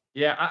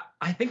 Yeah,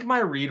 I think my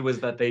read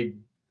was that they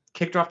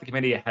kicked her off the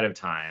committee ahead of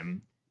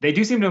time. They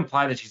do seem to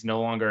imply that she's no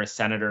longer a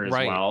senator as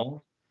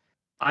well.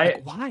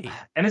 Why?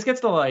 And this gets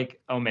to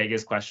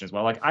Omega's question as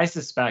well. I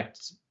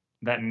suspect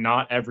that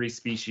not every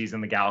species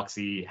in the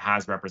galaxy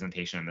has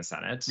representation in the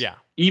Senate. Yeah.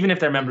 Even if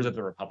they're members of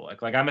the Republic.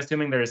 I'm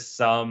assuming there's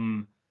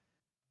some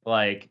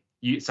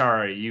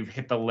you've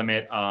hit the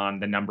limit on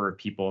the number of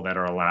people that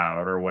are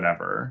allowed or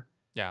whatever.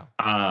 Yeah.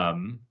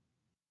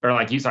 Or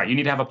like you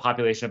need to have a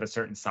population of a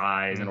certain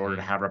size in order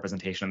to have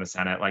representation in the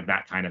Senate, like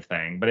that kind of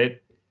thing. But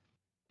it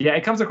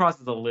comes across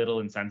as a little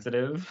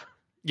insensitive,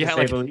 to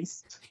say the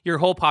least. Your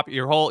whole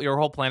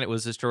planet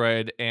was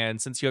destroyed, and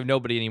since you have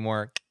nobody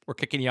anymore, we're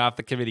kicking you off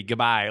the committee.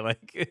 Goodbye.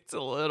 Like, it's a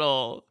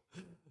little,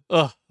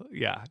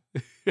 yeah.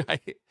 If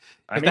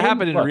that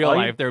happened in real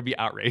life, there would be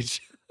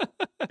outrage.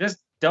 Just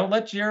don't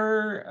let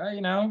your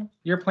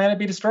planet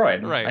be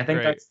destroyed. Right. I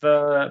think that's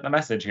the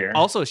message here.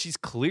 Also, she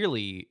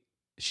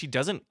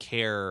doesn't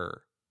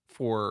care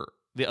for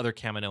the other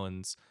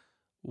Kaminoans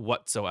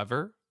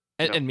whatsoever.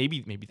 And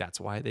maybe that's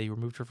why they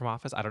removed her from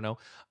office. I don't know.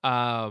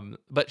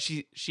 But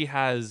she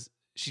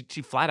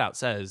flat out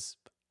says,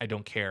 I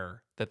don't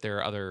care that there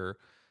are other,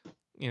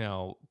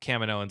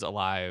 Kaminoans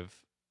alive.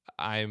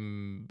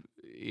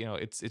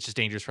 It's just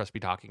dangerous for us to be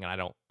talking, and I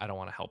don't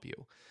want to help you.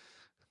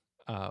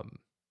 I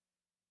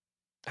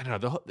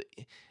don't know.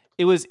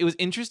 It was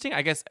interesting.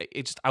 I guess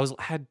I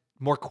had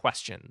more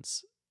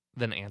questions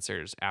than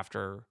answers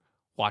after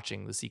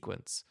watching the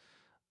sequence.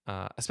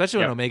 Especially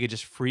when Omega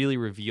just freely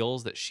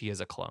reveals that she is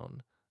a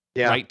clone.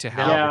 Yeah. Right to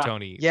Hal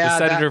Bertoni, the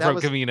senator from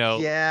Kamino.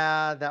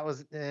 Yeah, that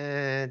was.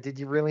 Did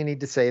you really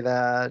need to say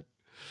that?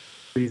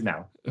 Please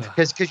no.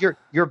 Because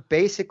you're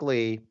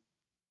basically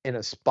in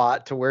a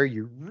spot to where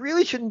you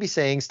really shouldn't be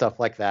saying stuff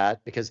like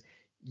that, because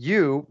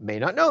you may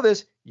not know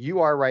this.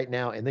 You are right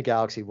now in the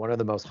galaxy one of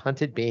the most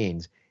hunted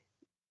beings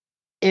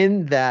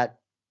in that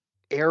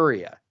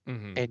area,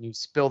 and you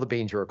spill the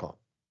beans, you're a clone.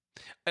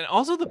 And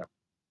also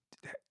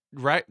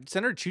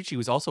Senator Chuchi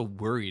was also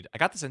worried. I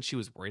got the sense she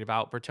was worried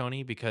about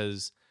Bertoni,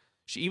 because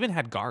she even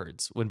had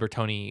guards when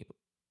Bertoni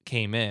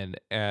came in,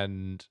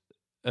 and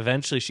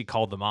eventually she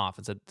called them off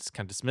and kind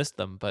of dismissed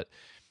them. But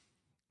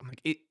I'm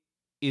like,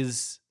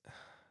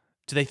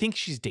 do they think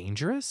she's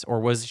dangerous, or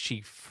was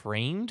she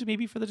framed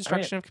maybe for the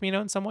destruction of Kamino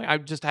in some way? I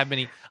have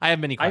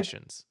many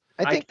questions.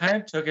 I kind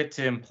of took it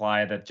to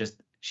imply that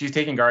just she's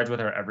taking guards with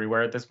her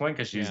everywhere at this point,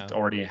 because she's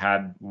already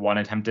had one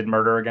attempted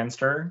murder against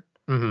her.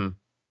 Mm-hmm.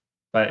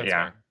 But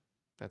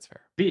That's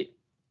fair.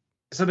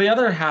 So the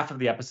other half of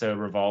the episode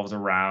revolves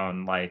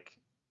around like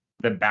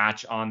the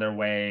batch on their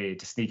way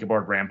to sneak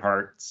aboard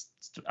Rampart's.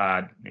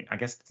 I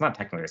guess it's not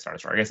technically a Star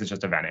Destroyer. I guess it's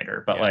just a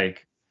Venator. But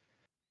like,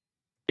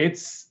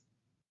 it's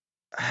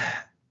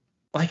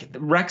like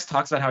Rex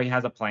talks about how he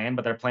has a plan,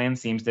 but their plan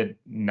seems to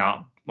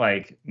not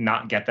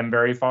get them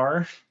very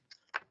far.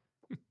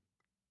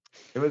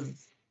 It was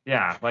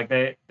like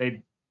they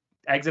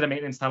exit a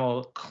maintenance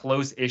tunnel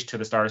close-ish to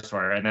the Star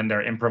Destroyer, and then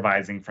they're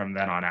improvising from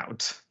then on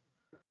out.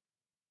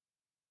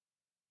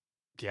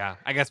 Yeah,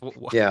 I guess.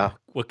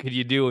 What could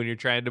you do when you're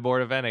trying to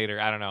board a Venator?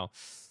 I don't know.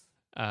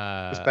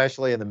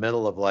 Especially in the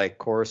middle of like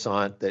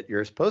Coruscant, that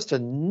you're supposed to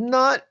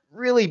not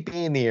really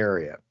be in the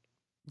area.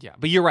 Yeah,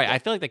 but you're right. I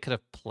feel like they could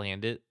have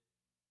planned it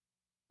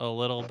a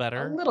little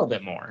better, a little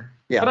bit more.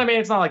 Yeah, but I mean,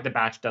 it's not like the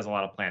batch does a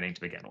lot of planning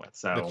to begin with.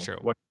 So that's true.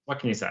 What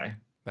can you say?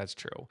 That's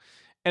true.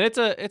 And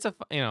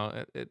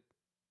it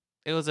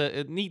was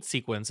a neat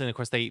sequence, and of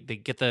course they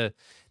get the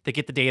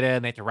data,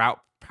 and they have to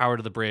route power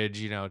to the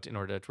bridge, in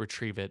order to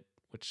retrieve it,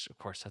 which of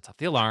course sets off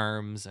the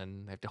alarms,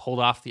 and they have to hold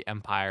off the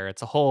Empire.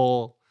 It's a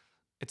whole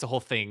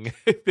thing.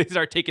 They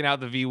start taking out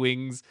the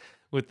V-wings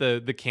with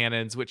the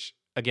cannons, which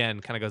again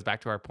kind of goes back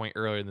to our point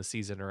earlier in the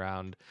season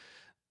around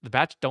the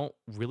batch don't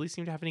really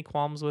seem to have any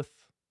qualms with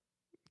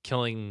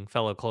killing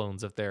fellow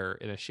clones if they're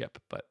in a ship,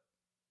 but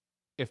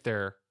if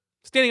they're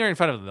standing right in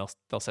front of them,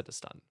 they'll set a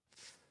stun.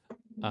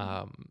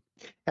 I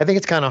think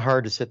it's kind of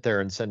hard to sit there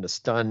and send a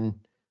stun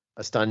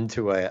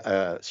to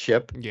a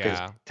ship.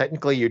 Yeah.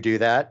 Technically, you do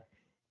that,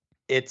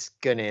 it's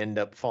gonna end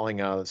up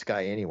falling out of the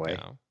sky anyway.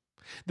 Yeah.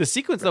 The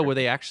sequence though, where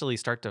they actually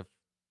start to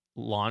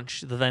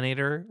launch the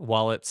Venator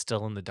while it's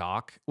still in the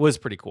dock, was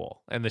pretty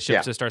cool, and the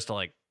ship just starts to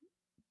like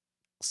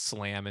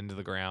slam into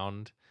the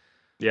ground.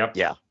 Yep.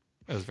 Yeah.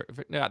 It was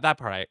that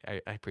part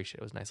I appreciate.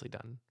 It was nicely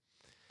done.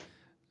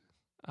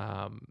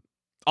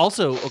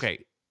 Also,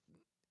 okay.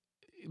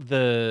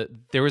 There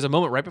was a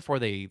moment right before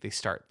they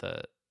start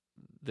the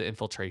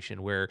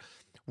infiltration where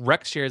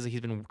Rex shares that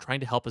he's been trying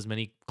to help as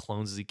many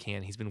clones as he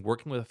can. He's been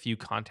working with a few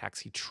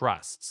contacts he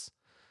trusts,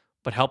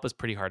 but help is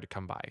pretty hard to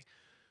come by.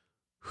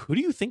 Who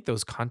do you think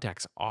those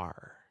contacts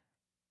are?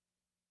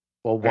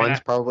 Well, one's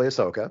probably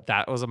Ahsoka.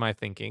 That was my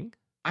thinking.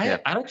 I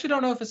actually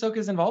don't know if Ahsoka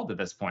is involved at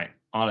this point,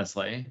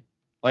 honestly.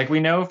 Like, we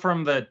know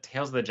from the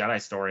Tales of the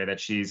Jedi story that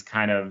she's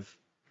kind of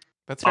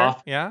That's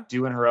off fair. Yeah.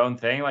 doing her own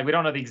thing. Like, we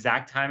don't know the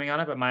exact timing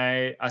on it, but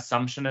my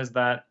assumption is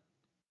that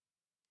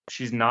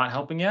she's not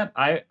helping yet.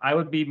 I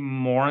would be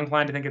more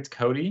inclined to think it's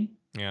Cody.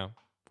 Yeah.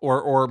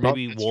 Or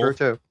maybe Wolf.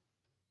 True too.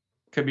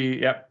 Could be,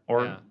 yep.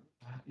 Or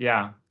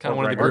yeah. Kind of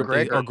one of the Gregor.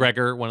 group, or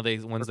Gregor, one of the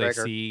ones they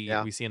Gregor, see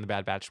we see in the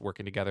Bad Batch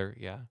working together.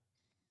 Yeah.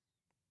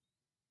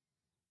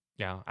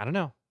 Yeah, I don't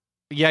know.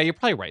 Yeah, you're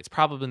probably right. It's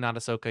probably not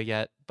Ahsoka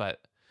yet,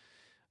 but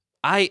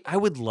I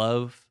would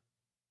love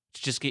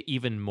to just get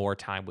even more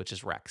time with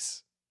just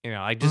Rex.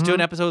 Like just do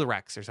an episode with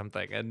Rex or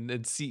something,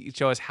 and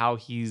show us how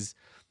he's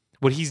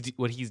what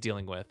he's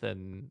dealing with,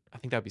 and I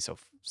think that'd be so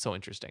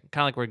interesting.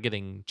 Kind of like we're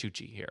getting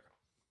Chuchi here.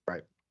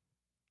 Right.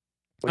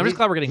 I'm just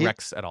glad we're getting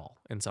Rex at all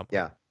in some way.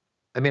 Yeah.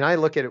 I mean, I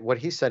look at it, what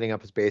he's setting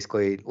up is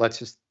basically,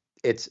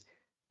 it's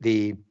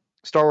the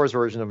Star Wars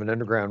version of an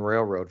underground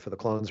railroad for the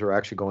clones who are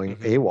actually going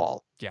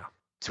AWOL. Yeah.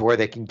 To where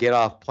they can get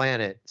off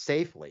planet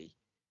safely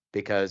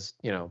because,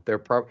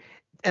 they're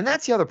and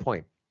that's the other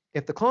point.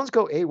 If the clones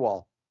go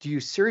AWOL, do you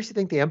seriously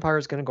think the Empire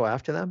is going to go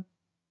after them?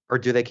 Or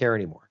do they care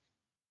anymore?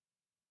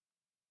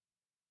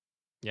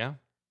 Yeah.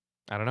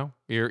 I don't know.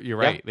 You're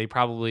right. Yeah. They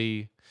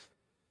probably,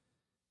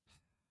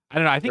 I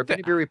don't know. I think they're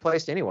going to be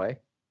replaced anyway.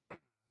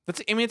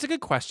 It's a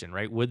good question,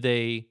 right? Would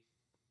the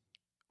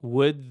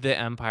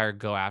Empire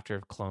go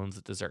after clones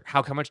that desert?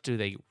 How much do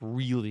they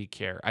really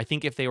care? I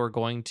think if they were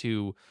going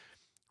to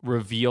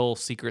reveal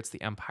secrets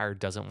the Empire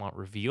doesn't want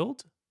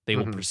revealed, they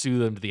will pursue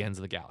them to the ends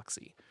of the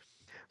galaxy.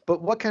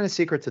 But what kind of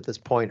secrets at this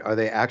point are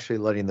they actually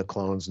letting the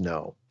clones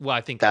know? Well,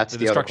 I think that's the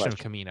destruction of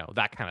Kamino,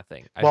 that kind of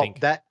thing.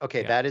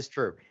 That is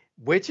true,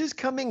 which is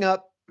coming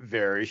up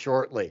very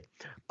shortly.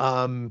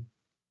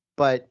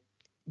 But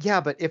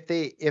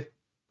if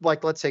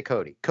like, let's say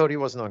Cody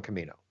wasn't on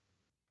Kamino.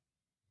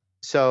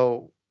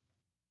 So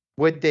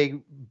would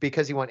they,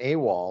 because he went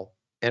AWOL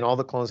and all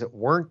the clones that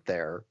weren't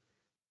there,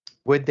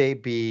 would they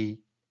be,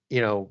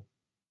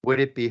 would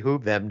it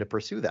behoove them to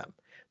pursue them?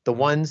 The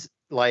ones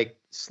like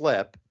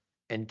Slip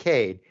and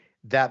Cade,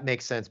 that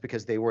makes sense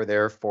because they were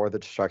there for the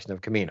destruction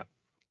of Kamino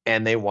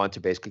and they want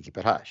to basically keep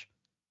it hush.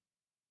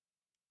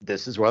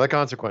 This is where the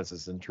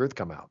consequences and truth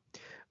come out.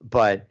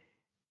 But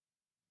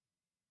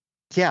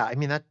yeah, I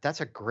mean,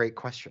 that's a great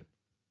question.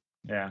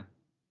 Yeah.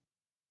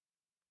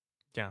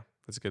 Yeah,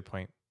 that's a good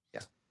point.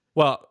 Yeah.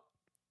 Well,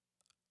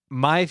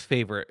 my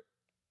favorite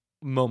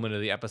moment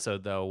of the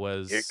episode, though,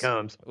 was... Here it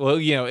comes. Well,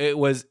 it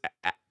was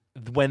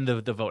when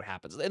the vote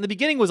happens. In the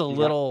beginning was a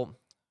little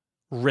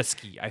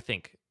risky, I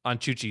think, on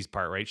Chuchi's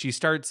part, right? She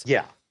starts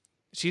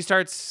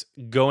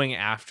going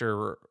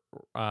after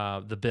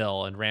the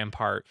bill and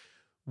Rampart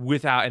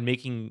without, and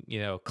making,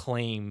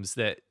 claims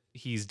that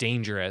he's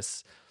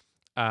dangerous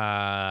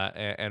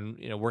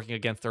and working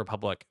against the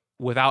Republic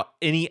without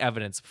any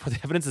evidence before the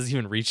evidence has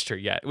even reached her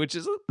yet, which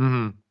is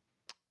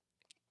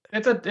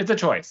it's a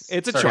choice.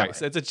 It's a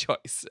choice. It's a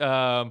choice.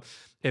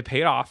 It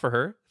paid off for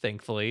her,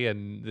 thankfully,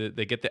 and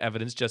they get the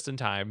evidence just in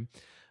time.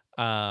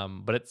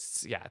 But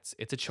it's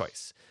a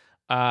choice.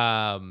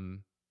 But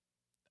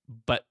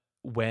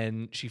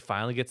when she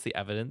finally gets the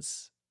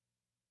evidence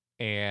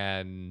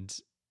and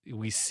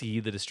we see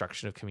the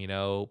destruction of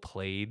Kamino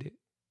played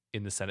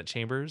in the Senate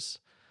chambers,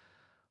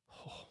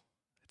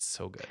 it's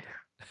so good.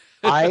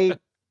 I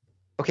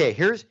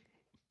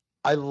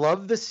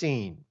love the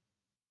scene,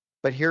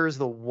 but here's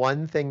the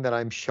one thing that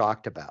I'm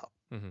shocked about.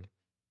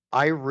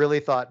 I really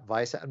thought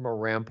Vice Admiral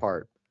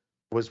Rampart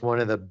was one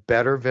of the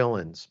better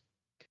villains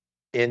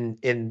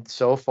in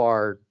so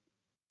far.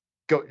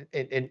 I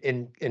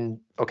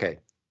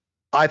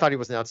thought he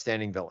was an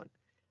outstanding villain.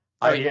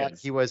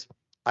 He was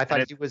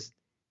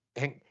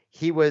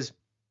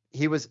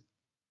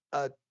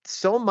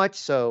so much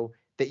so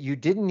that you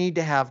didn't need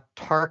to have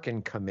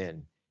Tarkin come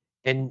in.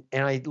 And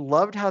I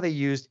loved how they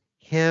used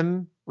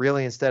him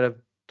really instead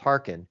of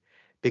Tarkin,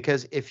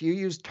 because if you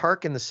use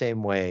Tarkin the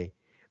same way,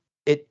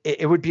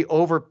 it would be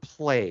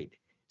overplayed.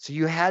 So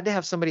you had to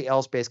have somebody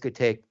else basically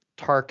take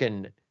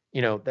Tarkin,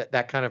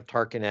 that kind of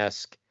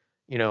Tarkin-esque,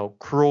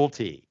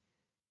 cruelty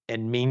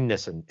and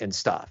meanness and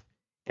stuff.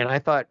 And I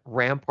thought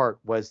Rampart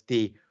was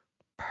the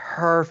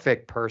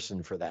perfect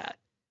person for that.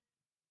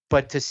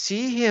 But to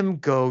see him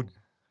go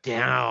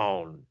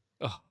down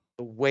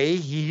the way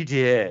he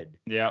did.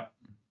 Yeah.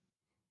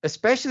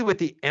 Especially with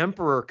the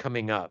Emperor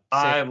coming up.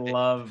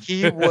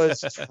 He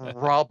was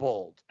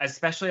troubled.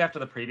 Especially after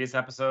the previous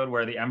episode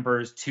where the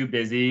Emperor's too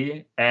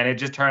busy and it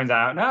just turns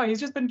out, no, he's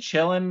just been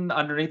chilling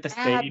underneath the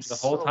stage the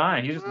whole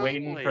time. He's just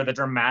waiting for the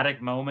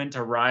dramatic moment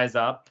to rise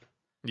up.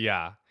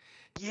 Yeah.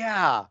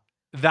 Yeah.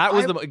 That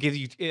was that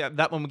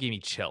moment gave me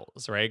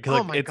chills, right?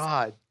 Oh my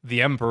God.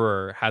 The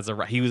Emperor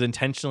he was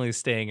intentionally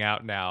staying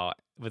out now,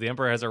 but the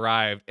Emperor has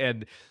arrived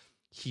and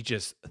he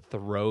just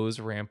throws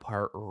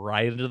Rampart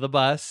right into the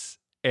bus.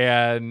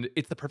 And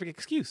it's the perfect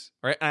excuse,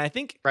 right? And I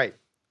think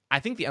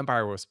the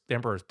Emperor was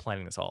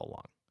planning this all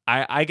along.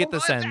 I get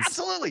the sense.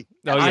 Absolutely.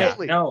 Oh yeah.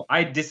 No,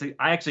 I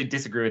actually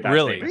disagree with that.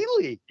 Really? Statement.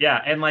 Really?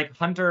 Yeah, and like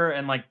Hunter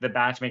and like the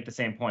Batch make the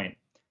same point.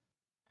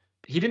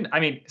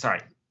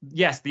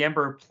 Yes, the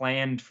Emperor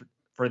planned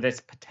for this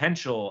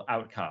potential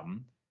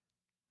outcome,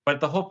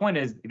 but the whole point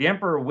is the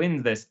Emperor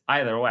wins this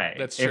either way.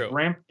 That's true.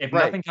 If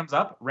nothing comes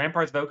up,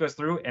 Rampart's vote goes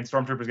through and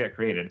Stormtroopers get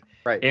created.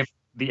 Right. If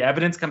the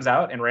evidence comes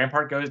out and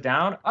Rampart goes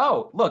down,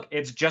 oh, look,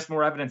 it's just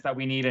more evidence that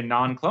we need a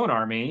non-clone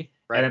army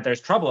and that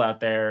there's trouble out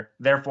there.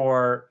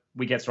 Therefore,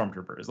 we get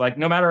Stormtroopers. Like,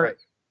 no matter,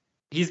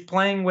 he's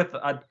playing with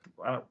a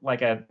what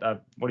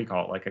do you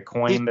call it? Like a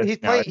coin. He's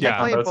playing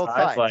both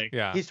sides. Like,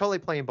 he's totally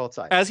playing both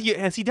sides. As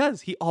he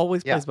does. He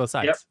always plays both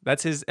sides. Yep.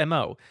 That's his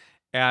MO.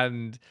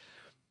 And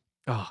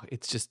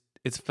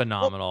it's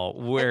phenomenal.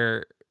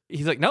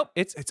 he's like, nope,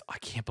 it's I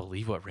can't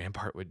believe what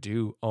Rampart would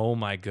do. Oh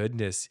my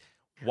goodness.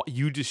 What,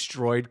 you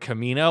destroyed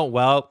Kamino?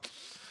 Well,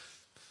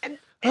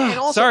 And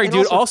also, sorry, and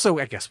dude. also- Also,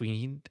 I guess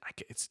we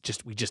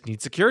just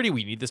need security.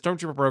 We need the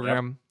Stormtrooper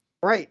program.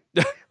 Right.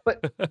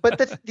 But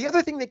that's the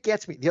other thing that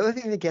gets me. The other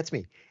thing that gets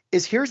me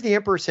is here's the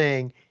Emperor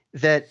saying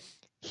that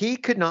he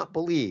could not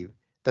believe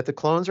that the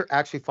clones are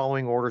actually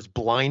following orders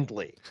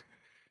blindly.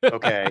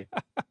 Okay.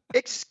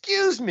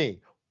 Excuse me.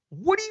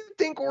 What do you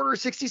think Order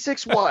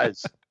 66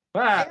 was?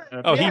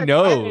 Oh, he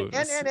knows.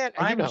 And he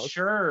I'm knows.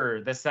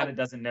 sure the Senate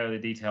doesn't know the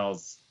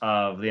details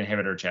of the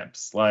inhibitor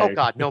chips. Oh Like,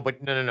 God, no,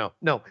 but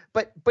no.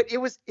 But it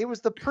was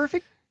the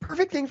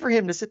perfect thing for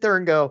him to sit there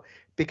and go,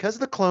 because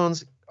the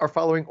clones are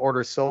following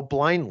orders so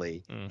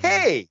blindly. Mhm.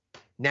 Hey,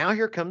 now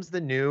here comes the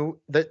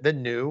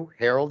new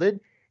heralded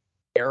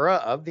era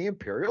of the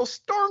Imperial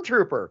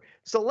Stormtrooper.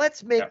 So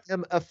let's make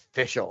them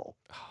official.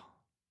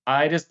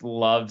 I just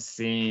love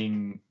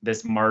seeing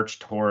this march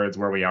towards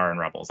where we are in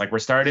Rebels. Like, we're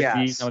starting to see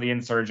Yes. some of the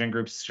insurgent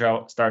groups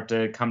start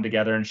to come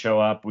together and show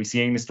up. We're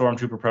seeing the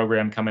Stormtrooper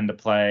program come into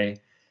play.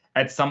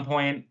 At some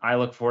point, I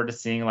look forward to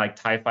seeing like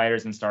TIE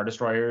fighters and Star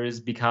Destroyers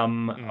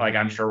become like,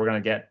 I'm Mhm. sure we're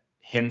going to get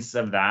hints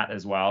of that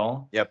as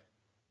well. Yep.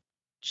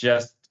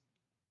 Just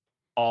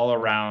all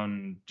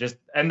around,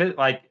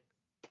 like,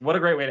 what a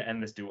great way to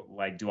end this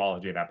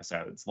duology of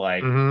episodes.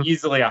 Like, Mhm.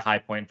 easily a high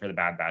point for the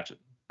Bad Batch.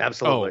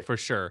 Absolutely. Oh, for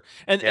sure.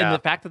 And Yeah. the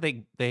fact that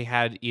they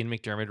had Ian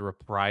McDiarmid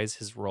reprise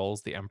his role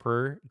as the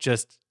Emperor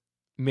just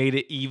made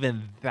it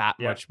even that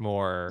Yeah. much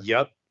more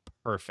Yep.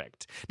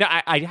 perfect. Now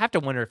I have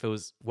to wonder if it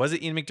was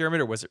it Ian McDiarmid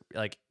or was it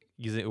like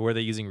were they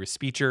using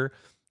Respeecher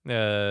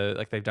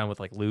like they've done with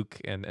like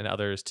Luke and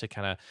others to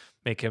kind of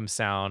make him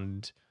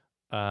sound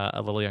a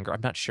little younger.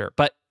 I'm not sure.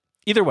 But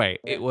either way,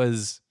 it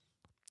was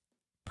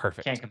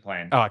perfect. Can't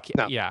complain. Oh, I can't,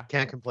 No, yeah.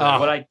 can't complain. Oh.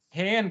 What I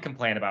can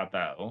complain about,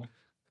 though,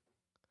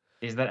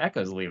 is that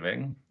Echo's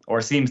leaving,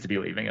 or seems to be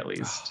leaving at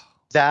least.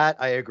 That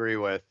I agree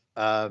with.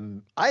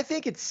 I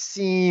think it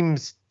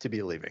seems to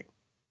be leaving.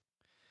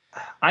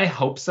 I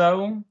hope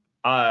so.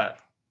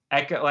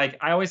 Echo, like,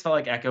 I always felt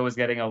like Echo was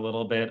getting a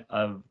little bit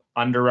of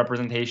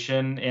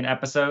underrepresentation in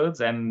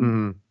episodes, and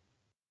Mhm.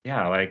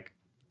 yeah, like,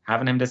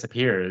 having him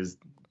disappear is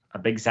a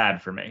big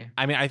sad for me.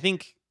 I mean, I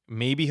think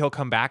maybe he'll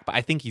come back, but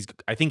I think he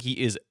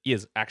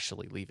is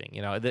actually leaving,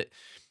 you know.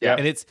 Yeah.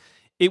 And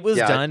it was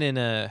Yeah. done in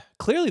a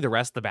clearly the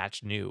rest of the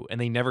batch knew, and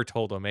they never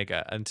told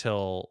Omega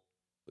until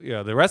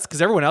the rest,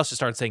 because everyone else just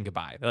started saying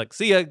goodbye. They're like,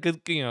 see ya,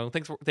 good,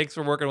 thanks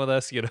for working with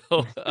us,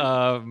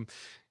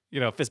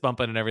 fist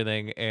bumping and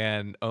everything,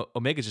 and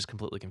Omega's just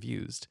completely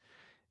confused.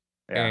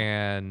 Yeah.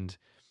 And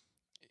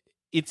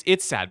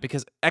it's sad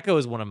because Echo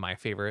is one of my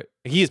favorite.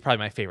 He is probably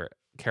my favorite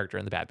character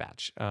in the Bad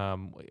Batch.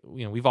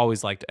 We've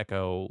always liked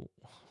Echo.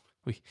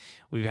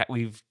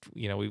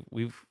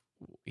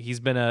 He's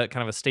been a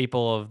kind of a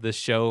staple of this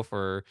show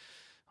for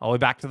all the way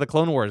back to the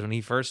Clone Wars when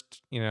he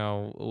first,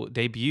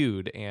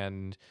 debuted,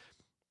 and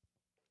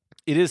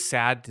it is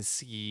sad to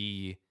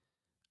see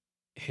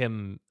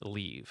him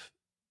leave.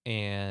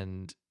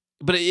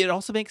 But it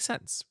also makes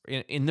sense.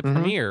 In the Mhm.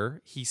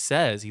 premiere, he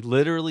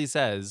literally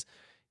says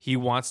he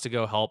wants to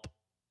go help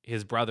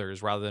his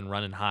brothers rather than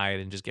run and hide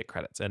and just get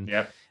credits. And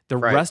Yep. the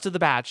Right. rest of the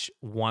batch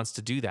wants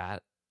to do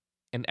that,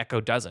 and Echo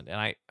doesn't. And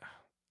I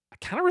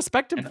kind of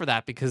respect him for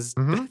that because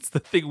Mhm. that's the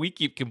thing we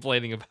keep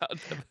complaining about.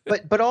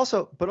 But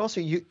also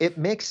it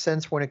makes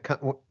sense when it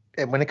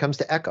comes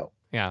to Echo.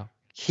 Yeah.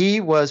 He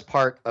was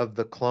part of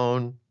the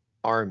clone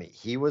army.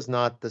 He was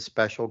not the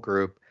special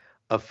group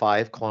of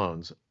 5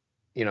 clones,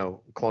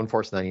 Clone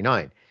Force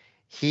 99.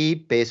 He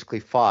basically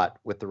fought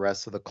with the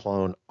rest of the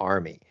clone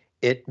army.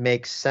 It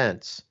makes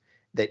sense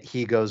that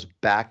he goes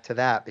back to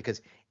that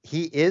because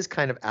he is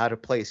kind of out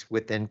of place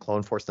within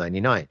Clone Force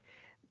 99.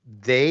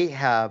 They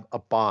have a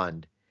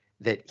bond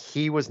that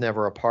he was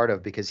never a part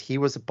of because he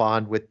was a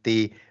bond with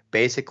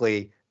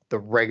basically the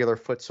regular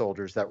foot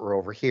soldiers that were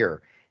over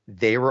here.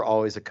 They were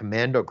always a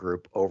commando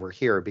group over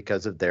here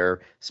because of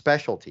their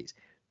specialties.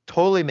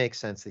 Totally makes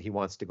sense that he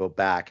wants to go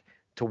back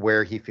to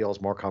where he feels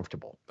more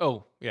comfortable.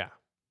 Oh, yeah.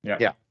 Yeah.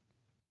 Yeah.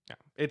 Yeah.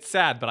 It's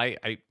sad, but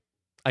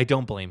I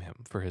don't blame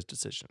him for his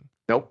decision.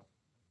 Nope.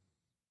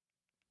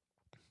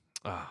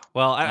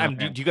 Well,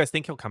 Okay. do you guys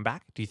think he'll come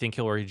back? Do you think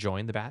he'll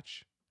rejoin the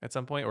batch at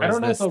some point, or I is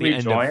don't know this if the he'll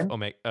end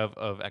rejoin.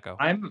 of Echo?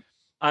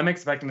 I'm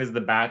expecting as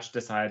the batch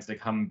decides to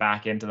come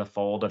back into the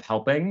fold of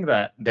helping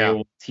that they Yeah.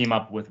 will team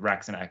up with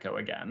Rex and Echo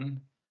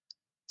again.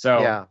 So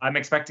Yeah. I'm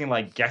expecting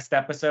like guest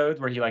episodes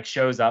where he like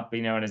shows up,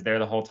 and is there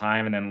the whole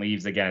time and then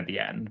leaves again at the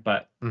end.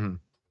 But Mhm.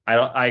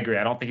 I agree.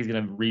 I don't think he's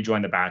gonna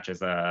rejoin the batch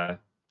as a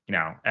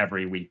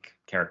every week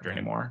character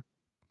anymore.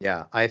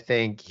 Yeah, I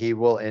think he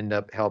will end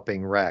up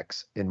helping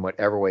Rex in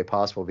whatever way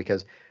possible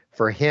because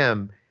for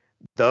him,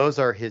 those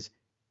are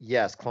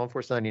Clone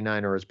Force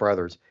 99 are his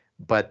brothers,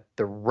 but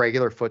the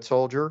regular foot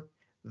soldier,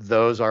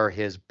 those are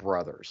his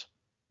brothers.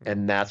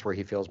 And that's where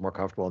he feels more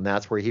comfortable. And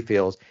that's where he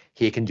feels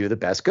he can do the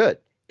best good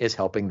is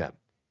helping them.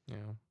 Yeah.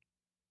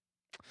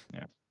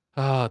 Yeah.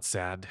 Oh, it's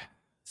sad.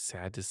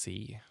 Sad to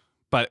see.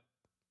 But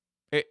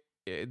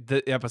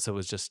the episode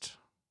was just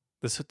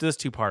This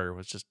two-parter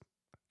was just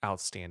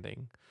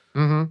outstanding.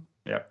 Mm-hmm.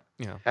 Yep.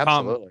 You know,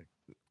 Absolutely. Tom,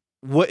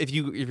 what if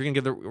you're gonna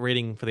give the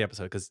rating for the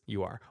episode, because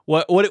you are?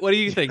 What do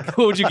you think?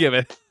 What would you give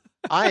it?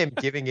 I am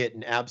giving it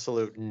an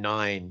absolute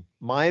 9.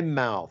 My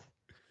mouth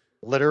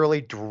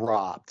literally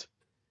dropped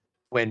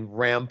when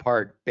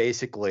Rampart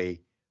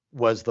basically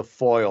was the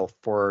foil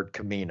for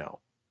Kamino.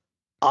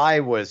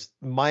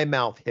 My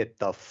mouth hit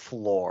the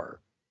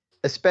floor,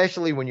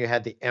 especially when you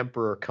had the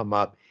Emperor come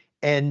up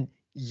and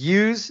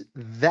use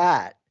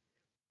that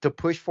to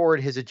push forward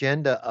his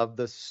agenda of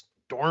the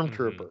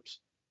stormtroopers.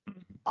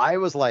 I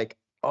was like,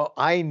 oh,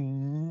 I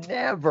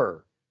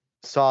never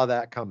saw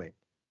that coming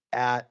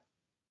at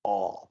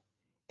all.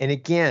 And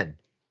again,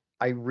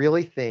 I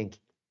really think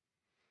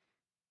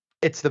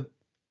it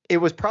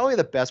was probably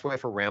the best way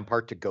for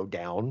Rampart to go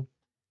down,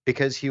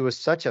 because he was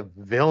such a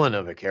villain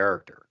of a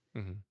character.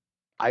 Mm-hmm.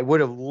 I would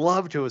have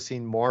loved to have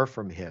seen more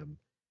from him,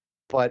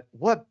 but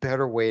what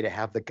better way to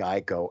have the guy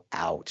go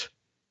out?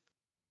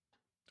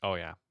 Oh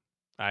yeah,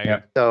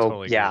 Yep. So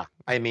totally agree. yeah,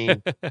 I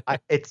mean,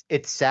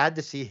 it's sad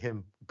to see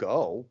him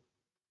go,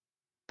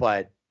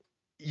 but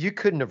you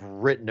couldn't have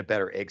written a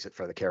better exit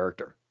for the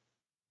character.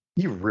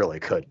 You really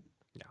couldn't.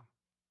 Yeah.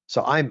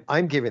 So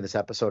I'm giving this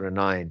episode a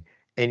 9,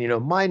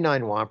 and my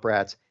 9 Womp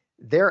Rats,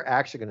 they're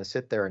actually going to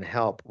sit there and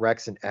help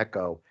Rex and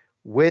Echo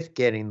with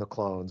getting the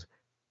clones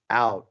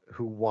out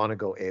who want to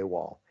go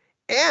AWOL,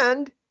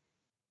 and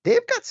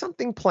they've got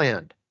something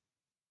planned.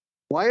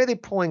 Why are they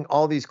pulling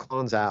all these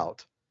clones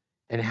out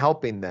and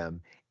helping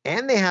them?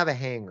 And they have a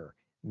hangar.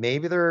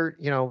 Maybe they're,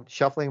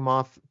 shuffling them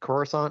off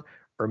Coruscant,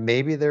 or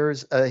maybe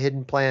there's a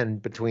hidden plan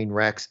between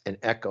Rex and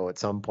Echo at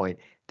some point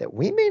that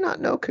we may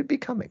not know could be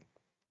coming.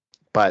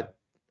 But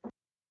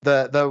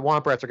the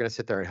Womp Rats are going to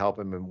sit there and help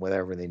them in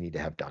whatever they need to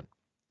have done.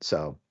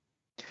 So,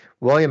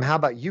 William, how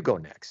about you go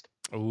next?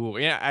 Oh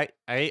yeah,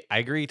 I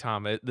agree,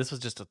 Tom. This was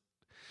just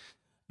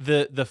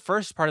the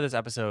first part of this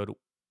episode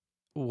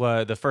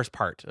was the first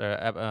part.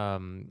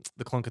 The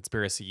Clone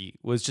Conspiracy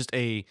was just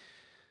you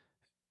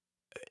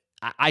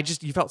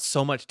felt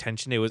so much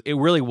tension. It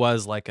really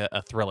was like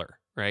a thriller,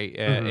 right?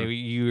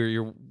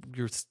 We're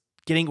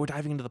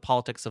diving into the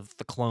politics of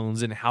the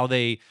clones and how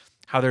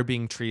they're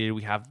being treated.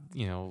 We have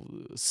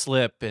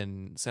Slip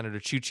and Senator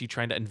Chuchi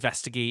trying to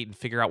investigate and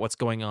figure out what's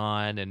going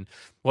on and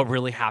what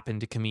really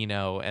happened to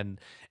Kamino, and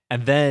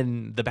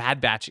then the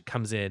Bad Batch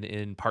comes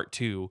in part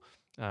 2,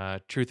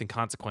 Truth and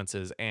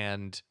Consequences,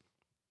 and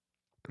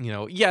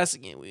yes,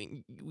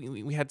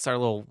 we had our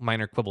little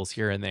minor quibbles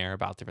here and there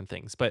about different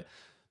things, but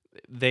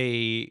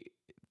they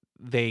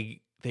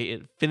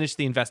finish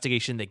the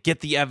investigation, they get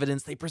the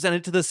evidence, they present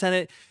it to the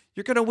Senate.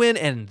 You're gonna win,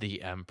 and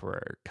the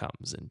Emperor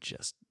comes and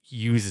just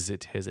uses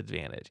it to his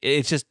advantage.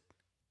 It's just,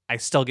 I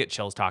still get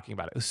chills talking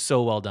about it. It was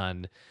so well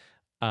done.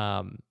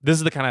 This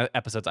is the kind of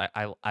episodes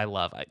I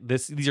love.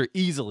 These are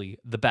easily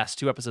the best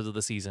 2 episodes of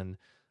the season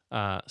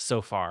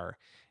so far,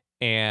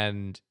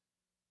 and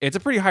it's a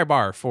pretty high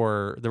bar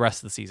for the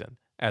rest of the season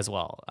as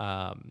well.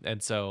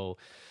 And so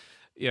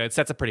it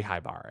sets a pretty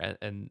high bar,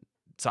 and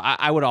so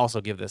I would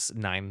also give this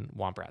 9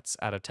 Womp Rats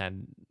out of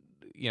 10.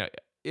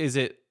 Is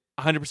it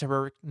 100%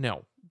 perfect?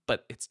 No,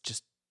 but it's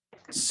just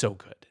so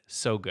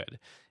good.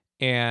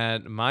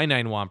 And my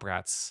 9 Womp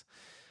Rats,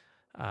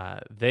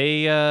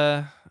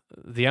 the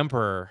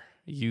Emperor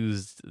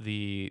used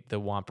the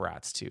Womp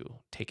Rats to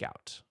take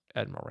out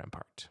Admiral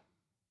Rampart.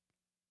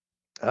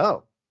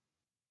 Oh,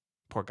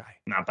 poor guy.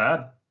 Not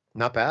bad.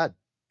 Not bad.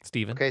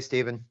 Steven? Okay,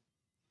 Steven.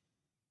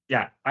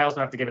 Yeah, I also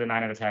have to give it a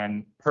 9 out of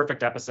 10.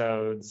 Perfect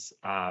episodes.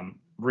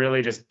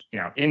 Really just,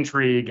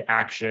 intrigue,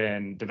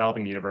 action,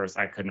 developing the universe.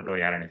 I couldn't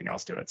really add anything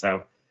else to it.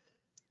 So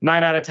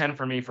 9 out of 10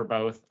 for me for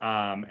both.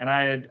 And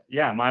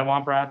my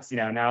Womp Rats,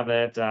 now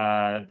that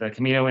the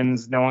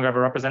Kaminoans no longer have a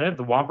representative,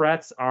 the Womp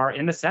Rats are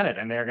in the Senate,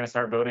 and they're going to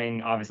start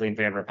voting, obviously, in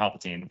favor of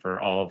Palpatine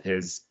for all of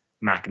his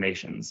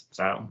machinations.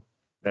 So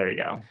there you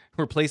go.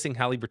 Replacing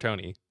Halle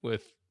Bertoni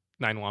with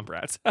 9 Womp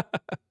Rats.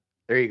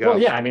 There you go. Well,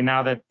 yeah, I mean,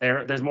 now that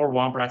there's more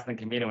Womp Rats than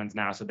Kaminoans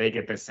now, so they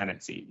get this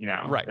Senate seat,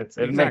 Right.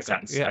 It makes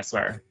sense, yeah. I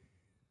swear.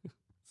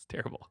 It's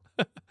terrible.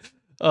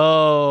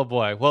 Oh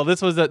boy. Well,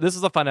 this was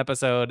a fun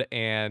episode,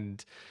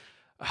 and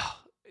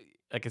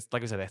like I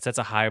said, it sets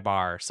a high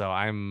bar. So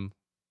I'm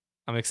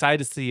excited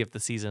to see if the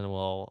season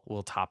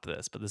will top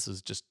this. But this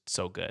was just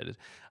so good.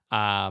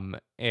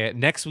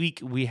 Next week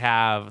we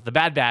have The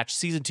Bad Batch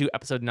season 2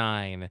 episode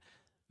 9,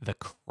 The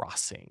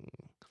Crossing.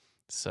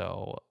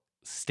 So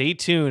stay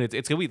tuned.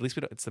 It's gonna be, at least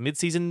it's the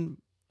mid-season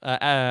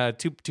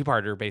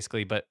two-parter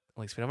basically, but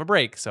at least we don't have a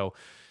break. So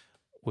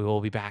we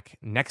will be back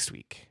next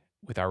week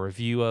with our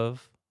review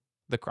of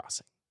The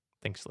Crossing.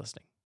 Thanks for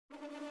listening.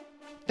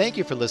 Thank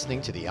you for listening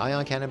to the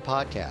Ion Cannon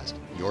Podcast,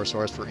 your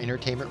source for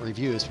entertainment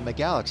reviews from a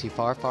galaxy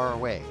far, far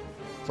away.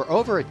 For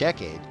over a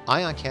decade,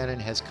 Ion Cannon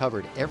has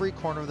covered every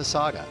corner of the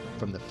saga,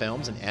 from the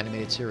films and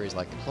animated series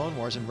like The Clone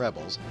Wars and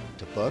Rebels,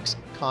 to books,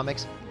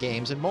 comics,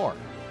 games, and more.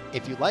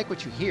 If you like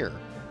what you hear,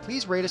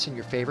 please rate us in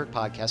your favorite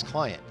podcast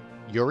client.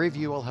 Your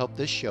review will help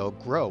this show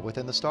grow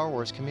within the Star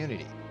Wars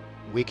community.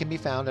 We can be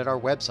found at our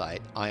website,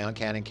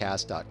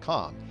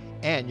 ioncanoncast.com,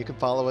 And you can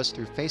follow us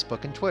through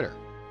Facebook and Twitter.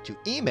 To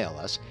email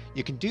us,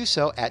 you can do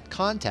so at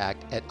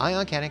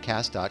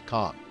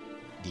contact@ioncanoncast.com.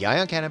 The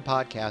Ion Cannon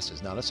podcast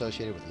is not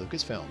associated with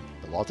Lucasfilm,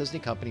 the Walt Disney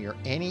Company, or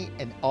any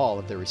and all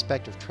of their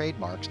respective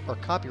trademarks or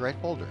copyright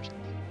holders.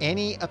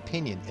 Any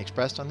opinion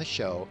expressed on the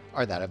show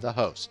are that of the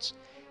hosts.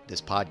 This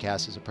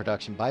podcast is a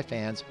production by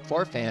fans,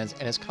 for fans,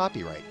 and is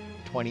copyright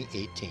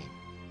 2018.